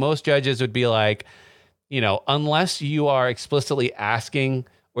think most judges would be like, you know, unless you are explicitly asking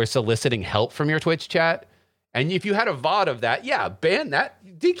or soliciting help from your Twitch chat, and if you had a VOD of that, yeah, ban that,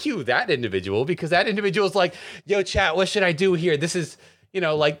 DQ that individual, because that individual is like, yo, chat, what should I do here? This is, you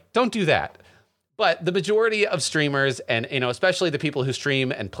know, like, don't do that. But the majority of streamers, and, you know, especially the people who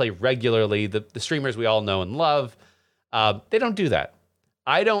stream and play regularly, the streamers we all know and love, they don't do that.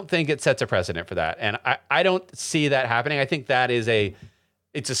 I don't think it sets a precedent for that. And I don't see that happening. I think that is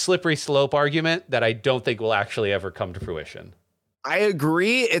it's a slippery slope argument that I don't think will actually ever come to fruition. I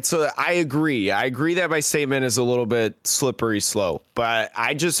agree. I agree that my statement is a little bit slippery slope, but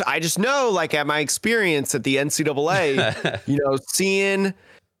I just know, like, at my experience at the NCAA, you know,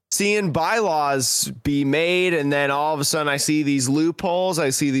 seeing bylaws be made, and then all of a sudden I see these loopholes, I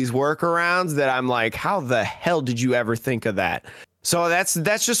see these workarounds that I'm like, how the hell did you ever think of that? So that's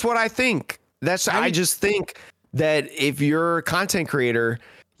just what I think. I just think that if you're a content creator,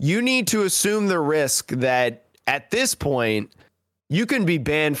 you need to assume the risk that at this point you can be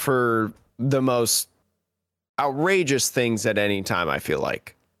banned for the most outrageous things at any time, I feel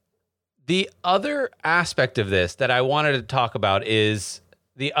like. The other aspect of this that I wanted to talk about is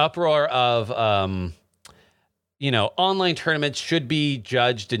the uproar of, you know, online tournaments should be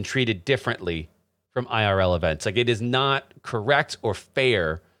judged and treated differently from IRL events. Like, it is not correct or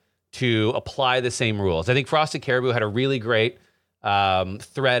fair to apply the same rules. I think Frosted Caribou had a really great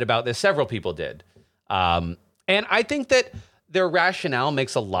thread about this. Several people did. And I think that their rationale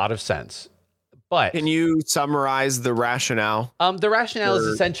makes a lot of sense. But can you summarize the rationale? The rationale is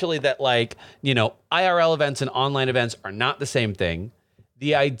essentially that, like, you know, IRL events and online events are not the same thing.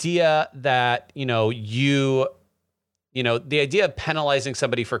 The idea that, the idea of penalizing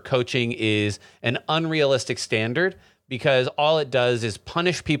somebody for coaching is an unrealistic standard, because all it does is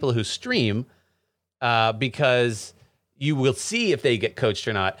punish people who stream, because you will see if they get coached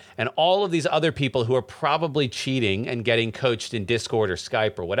or not. And all of these other people who are probably cheating and getting coached in Discord or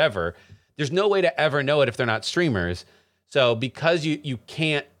Skype or whatever, there's no way to ever know it if they're not streamers. So because you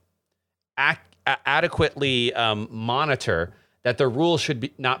can't adequately monitor that, the rule should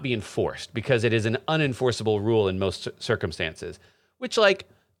not be enforced, because it is an unenforceable rule in most circumstances. Which, like,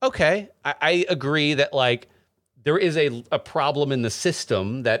 okay, I agree that, like, there is a problem in the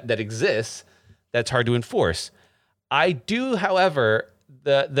system that exists that's hard to enforce. I do, however,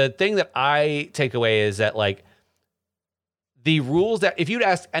 the thing that I take away is that like the rules that if you'd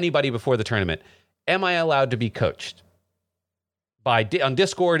asked anybody before the tournament, am I allowed to be coached on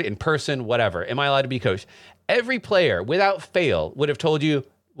Discord, in person, whatever? Am I allowed to be coached? Every player without fail would have told you,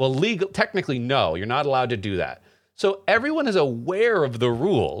 well, technically, no, you're not allowed to do that. So everyone is aware of the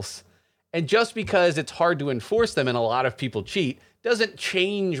rules. And just because it's hard to enforce them and a lot of people cheat doesn't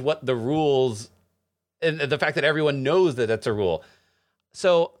change what the rules and the fact that everyone knows that that's a rule.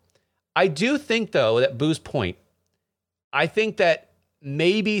 So I do think, though, that Boo's point, I think that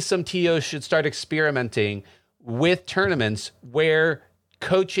maybe some TOs should start experimenting with tournaments where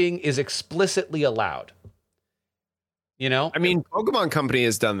coaching is explicitly allowed. You know? I mean, Pokemon Company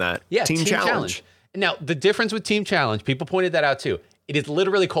has done that. Yeah, Team Challenge. Now, the difference with Team Challenge, people pointed that out too. It is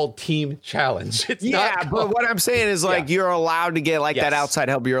literally called Team Challenge. It's not but what I'm saying is like you're allowed to get like that outside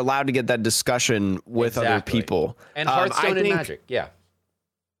help. You're allowed to get that discussion with other people. And Hearthstone and Magic, yeah.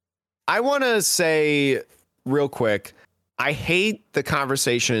 I want to say real quick, I hate the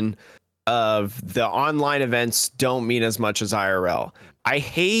conversation of the online events don't mean as much as IRL. I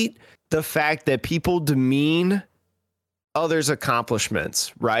hate the fact that people demean others'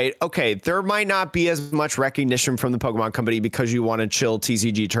 accomplishments, right? Okay, there might not be as much recognition from the Pokemon Company because you won a chill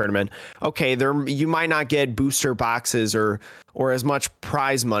TCG tournament. Okay, you might not get booster boxes or as much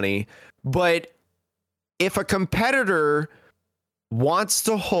prize money, but if a competitor wants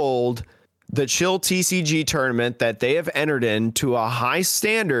to hold the chill TCG tournament that they have entered in to a high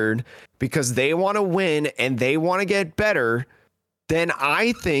standard because they want to win and they want to get better, then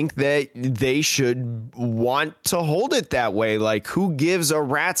I think that they should want to hold it that way. Like, who gives a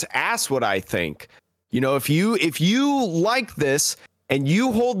rat's ass what I think? You know, if you like this and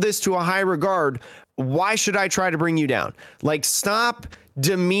you hold this to a high regard, why should I try to bring you down? Like, stop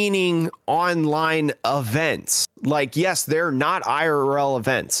demeaning online events. Like, yes, they're not IRL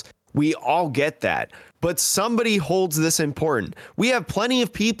events. We all get that. But somebody holds this important. We have plenty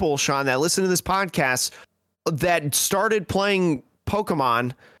of people, Sean, that listen to this podcast that started playing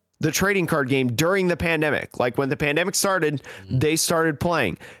Pokemon, the trading card game, during the pandemic. Like when the pandemic started, they started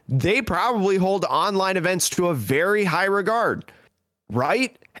playing. They probably hold online events to a very high regard,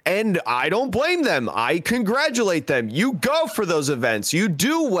 right? And I don't blame them. I congratulate them. You go for those events. You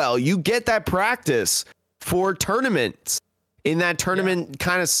do well. You get that practice for tournaments in that tournament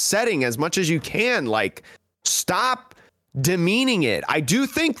kind of setting as much as you can. Like, stop demeaning it. I do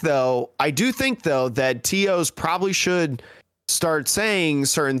think though that TOs probably should start saying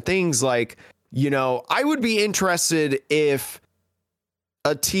certain things like, you know, I would be interested if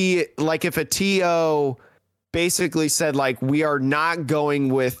a TO basically said like, we are not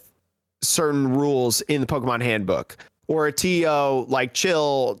going with certain rules in the Pokemon handbook, or a TO like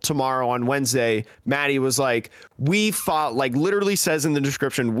Chill tomorrow on Wednesday. Maddie was like, we follow, like literally says in the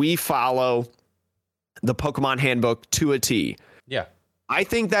description, we follow the Pokemon handbook to a T. Yeah. I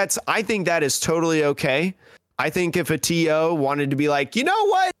think that is totally okay. I think if a TO wanted to be like, you know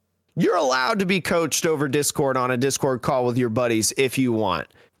what? You're allowed to be coached over Discord on a Discord call with your buddies if you want.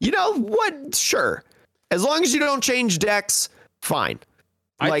 You know what? Sure. As long as you don't change decks, fine.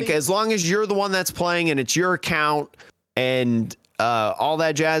 As long as you're the one that's playing and it's your account and all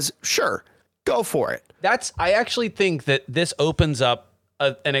that jazz, sure. Go for it. I actually think that this opens up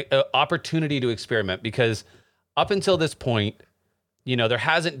an opportunity to experiment, because up until this point, you know, there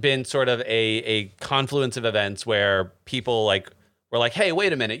hasn't been sort of a confluence of events where people like were like, hey,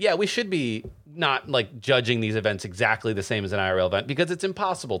 wait a minute. Yeah, we should be not like judging these events exactly the same as an IRL event because it's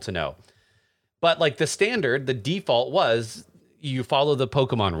impossible to know. But like the default was you follow the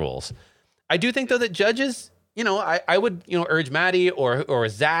Pokemon rules. I do think though that judges, you know, I would, you know, urge Maddie or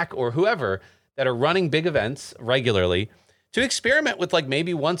Zach or whoever that are running big events regularly to experiment with like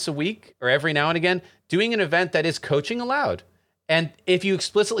maybe once a week or every now and again doing an event that is coaching allowed. And if you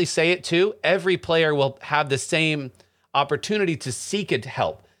explicitly say it too, every player will have the same opportunity to seek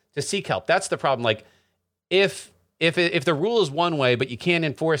help. That's the problem. Like if the rule is one way, but you can't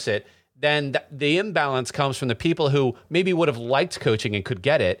enforce it, then the imbalance comes from the people who maybe would have liked coaching and could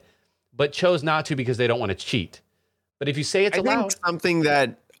get it, but chose not to because they don't want to cheat. But if you say it's allowed,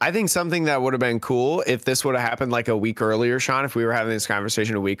 I think something that would have been cool if this would have happened like a week earlier, Sean, if we were having this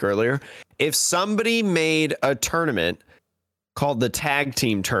conversation a week earlier, if somebody made a tournament called the Tag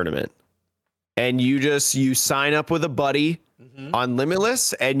Team Tournament, and you sign up with a buddy on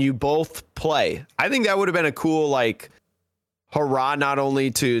Limitless and you both play. I think that would have been a cool, like, hurrah, not only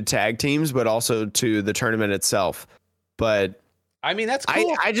to tag teams, but also to the tournament itself. But I mean, that's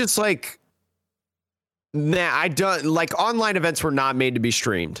cool. I just like, I don't like, online events were not made to be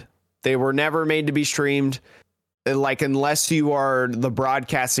streamed. They were never made to be streamed. like unless you are the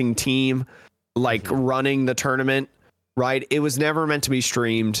broadcasting team, like running the tournament, right? It was never meant to be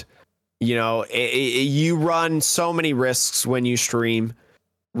streamed. You know, you run so many risks when you stream,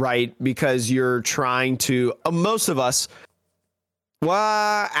 right? Because you're trying to, most of us,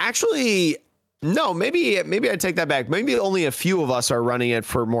 well, actually, no, maybe I take that back. Maybe only a few of us are running it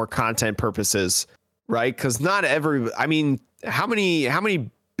for more content purposes, right? Because not every, I mean, how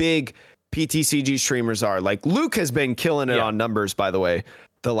many big PTCG streamers are? Like Luke has been killing it on numbers, by the way,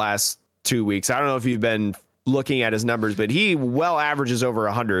 the last 2 weeks. I don't know if you've been looking at his numbers, but he well averages over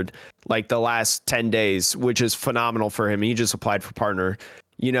 100 like the last 10 days, which is phenomenal for him. He just applied for partner.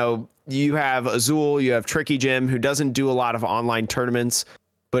 You know, you have Azul, you have Tricky Jim, who doesn't do a lot of online tournaments,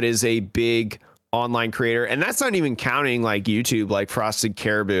 but is a big online creator. And that's not even counting like YouTube, like Frosted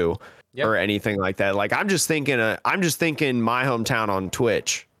Caribou or anything like that. Like I'm just thinking my hometown on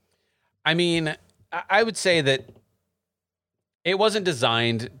Twitch. I mean, I would say that it wasn't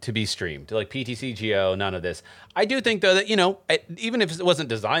designed to be streamed, like PTCGO, none of this. I do think, though, that, you know, even if it wasn't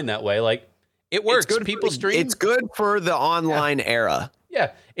designed that way, like, it works. People stream. It's good for the online era.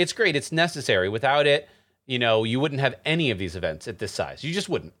 Yeah, it's great. It's necessary. Without it, you know, you wouldn't have any of these events at this size. You just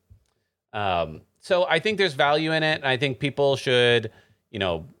wouldn't. So I think there's value in it, and I think people should, you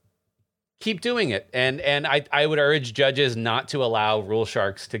know, keep doing it. And I would urge judges not to allow Rule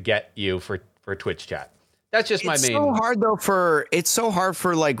Sharks to get you for Twitch chat. That's just my main. It's so hard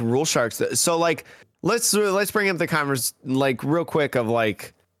for like Rule Sharks. So like, let's bring up the converse like real quick of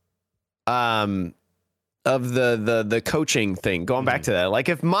like, of the coaching thing. Going back to that, like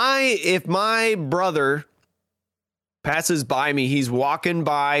if my brother passes by me, he's walking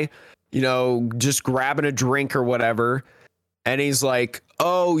by, you know, just grabbing a drink or whatever, and he's like,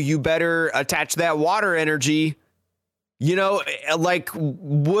 "Oh, you better attach that water energy." You know, like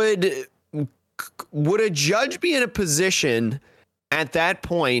would a judge be in a position at that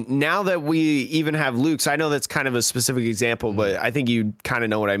point, now that we even have Luke's? I know that's kind of a specific example, but I think you kind of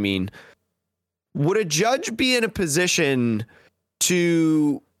know what I mean. Would a judge be in a position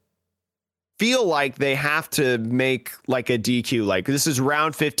to feel like they have to make like a DQ? Like this is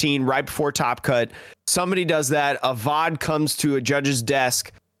round 15, right before Top Cut. Somebody does that. A VOD comes to a judge's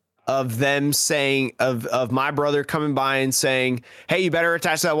desk of them saying, of my brother coming by and saying, "Hey, you better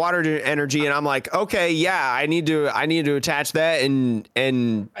attach that water energy." And I'm like, okay, yeah, I need to attach that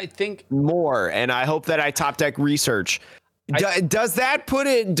and I think more. And I hope that I top deck research. Does that put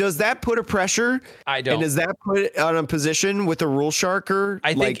a pressure? I don't. And does that put it on a position with a Rule Sharker?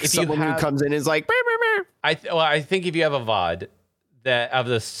 I think like if someone who comes in and is like, "Burr, burr, burr." I think if you have a VOD that of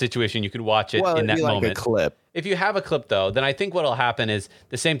the situation, you could watch it in that moment. Like a clip. If you have a clip, though, then I think what will happen is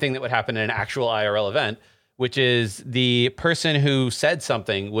the same thing that would happen in an actual IRL event, which is the person who said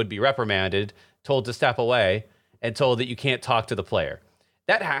something would be reprimanded, told to step away, and told that you can't talk to the player.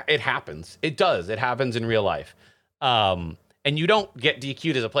 It happens. It does. It happens in real life. And you don't get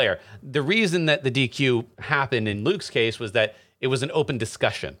DQ'd as a player. The reason that the DQ happened in Luke's case was that it was an open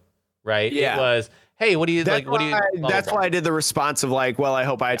discussion, right? Yeah. It was, hey, what do you like? What do you? That's why I did the response of like, well, I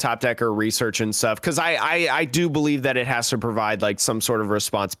hope I top decker research and stuff, because I do believe that it has to provide like some sort of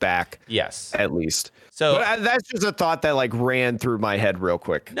response back. Yes, at least. So that's just a thought that like ran through my head real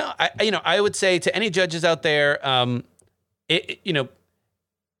quick. No, I would say to any judges out there,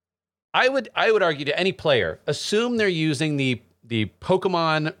 I would argue to any player, assume they're using the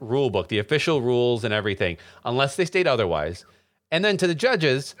Pokemon rule book, the official rules and everything, unless they state otherwise. And then to the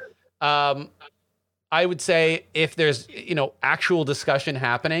judges, I would say if there's, actual discussion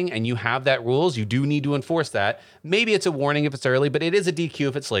happening and you have that rules, you do need to enforce that. Maybe it's a warning if it's early, but it is a DQ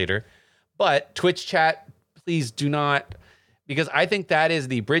if it's later. But Twitch chat, please do not, because I think that is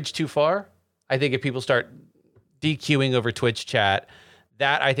the bridge too far. I think if people start DQing over Twitch chat,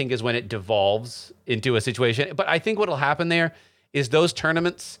 that I think is when it devolves into a situation. But I think what'll happen there is those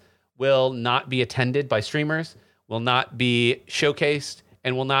tournaments will not be attended by streamers, will not be showcased,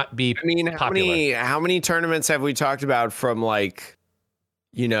 and will not be popular. How many tournaments have we talked about from like,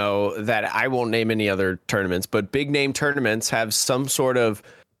 that I won't name any other tournaments, but big name tournaments have some sort of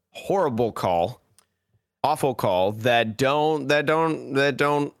horrible call, awful call that don't go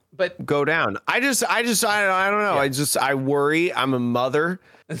down. I don't know. Yeah. I worry. I'm a mother,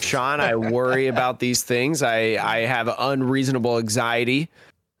 Sean. I worry about these things. I have unreasonable anxiety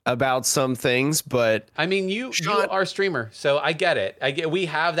about some things, but you are a streamer, so I get it. We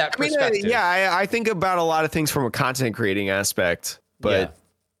have that perspective. I think about a lot of things from a content creating aspect, but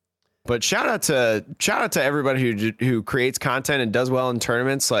shout out to everybody who creates content and does well in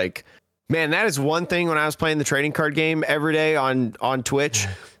tournaments. Like, man, that is one thing when I was playing the trading card game every day on Twitch.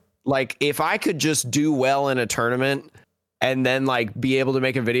 Like, if I could just do well in a tournament and then like be able to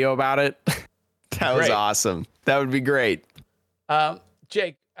make a video about it, that was awesome. That would be great.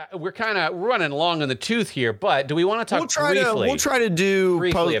 Jake, we're kind of running along on the tooth here, but do we want to talk briefly? We'll try to do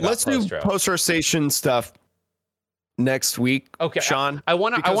let's do post-row station stuff next week. Okay, Sean. I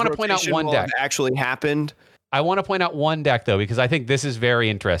want to point out one deck actually happened. I want to point out one deck though, because I think this is very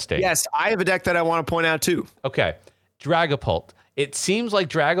interesting. Yes, I have a deck that I want to point out too. Okay, Dragapult. It seems like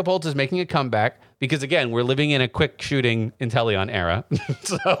Dragapult is making a comeback because, again, we're living in a quick shooting Inteleon era.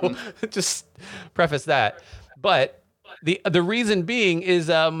 So just preface that. But the reason being is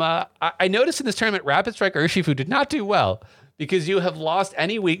I noticed in this tournament, Rapid Strike Urshifu did not do well because you have lost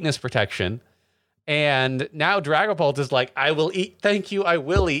any weakness protection. And now Dragapult is like, I will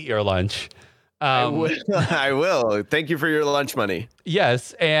eat your lunch. I will. Thank you for your lunch money.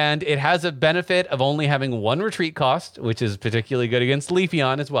 Yes, and it has a benefit of only having one retreat cost, which is particularly good against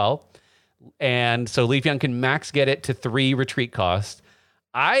Leafeon as well. And so Leafeon can max get it to 3 retreat costs.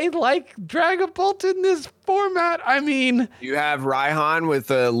 I like Dragapult in this format. I mean, you have Raihan with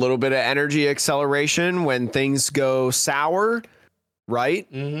a little bit of energy acceleration when things go sour, right?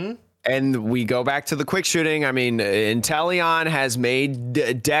 Mm-hmm. And we go back to the quick shooting. I mean, Inteleon has made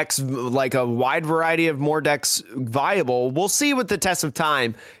decks, like a wide variety of more decks, viable. We'll see with the test of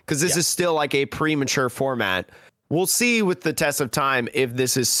time, because this is still like a premature format. We'll see with the test of time if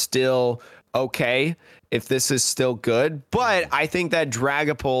this is still okay, if this is still good. But I think that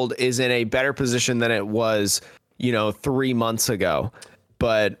Dragapult is in a better position than it was, 3 months ago.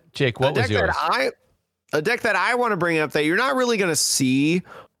 But Jake, what was yours? A deck that I want to bring up that you're not really going to see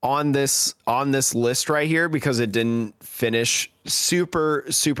on this list right here, because it didn't finish super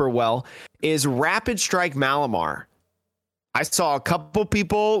well, is Rapid Strike Malamar. I saw a couple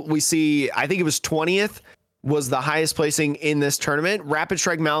people, I think it was 20th was the highest placing in this tournament. Rapid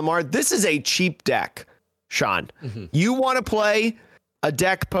Strike Malamar. This is a cheap deck, Sean. Mm-hmm. You want to play a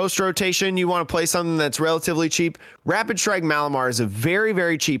deck post rotation, you want to play something that's relatively cheap. Rapid Strike Malamar is a very,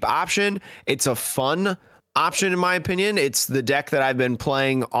 very cheap option. It's a fun option, in my opinion. It's the deck that I've been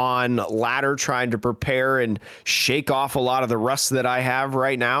playing on ladder, trying to prepare and shake off a lot of the rust that I have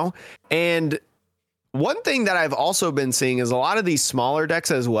right now. And one thing that I've also been seeing is a lot of these smaller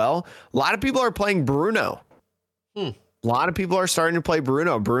decks as well. A lot of people are playing Bruno. A lot of people are starting to play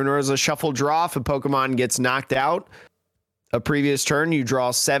Bruno. Bruno is a shuffle draw. If a Pokemon gets knocked out a previous turn, you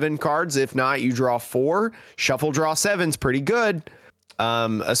draw 7 cards. If not, you draw 4. Shuffle draw 7's pretty good.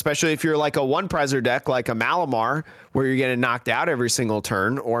 Especially if you're like a one-prizer deck like a Malamar, where you're getting knocked out every single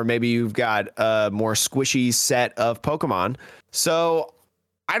turn, or maybe you've got a more squishy set of Pokemon. So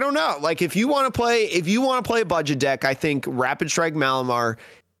I don't know. Like, if you want to play a budget deck, I think Rapid Strike Malamar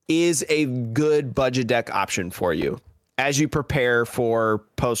is a good budget deck option for you as you prepare for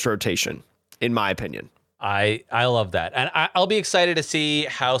post rotation, in my opinion. I love that, and I'll be excited to see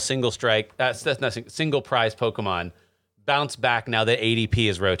how single prize Pokemon bounce back now that ADP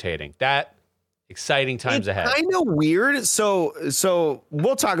is rotating. That exciting times ahead. Kind of weird. So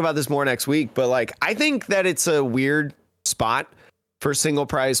we'll talk about this more next week, but like, I think that it's a weird spot for single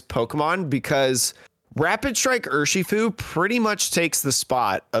prize Pokemon, because Rapid Strike Urshifu pretty much takes the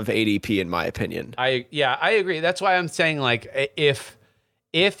spot of ADP, in my opinion. I agree. That's why I'm saying, like, if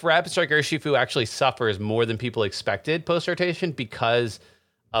Rapid Strike Urshifu actually suffers more than people expected post rotation because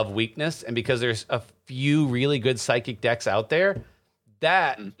of weakness, and because there's a few really good psychic decks out there,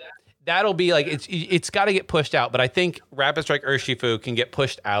 that'll be like, it's got to get pushed out. But I think Rapid Strike Urshifu can get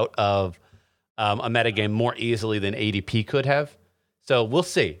pushed out of a metagame more easily than ADP could have. So we'll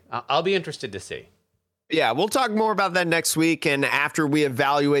see. I'll be interested to see. Yeah, we'll talk more about that next week, and after we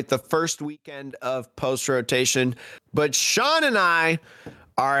evaluate the first weekend of post rotation. But Sean and I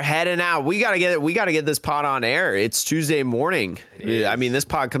are heading out. We gotta get this pod on air. It's Tuesday morning. I mean, this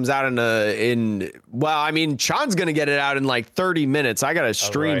pod comes out Sean's gonna get it out in like 30 minutes. I gotta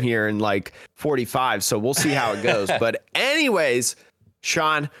stream here in like 45, so we'll see how it goes. But anyways,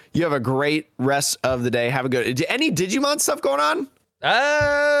 Sean, you have a great rest of the day. Have a good. Any Digimon stuff going on?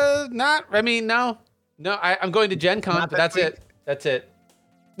 No. I'm going to Gen Con, but that's it. That's it.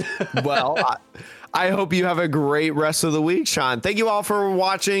 Well, I hope you have a great rest of the week, Sean. Thank you all for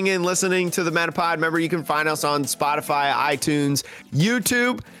watching and listening to the Metapod. Remember, you can find us on Spotify, iTunes,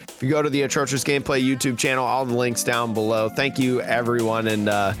 YouTube. If you go to the Atrocious Gameplay YouTube channel, all the links down below. Thank you, everyone. And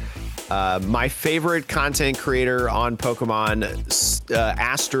my favorite content creator on Pokemon,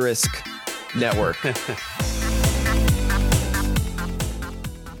 Asterisk Network.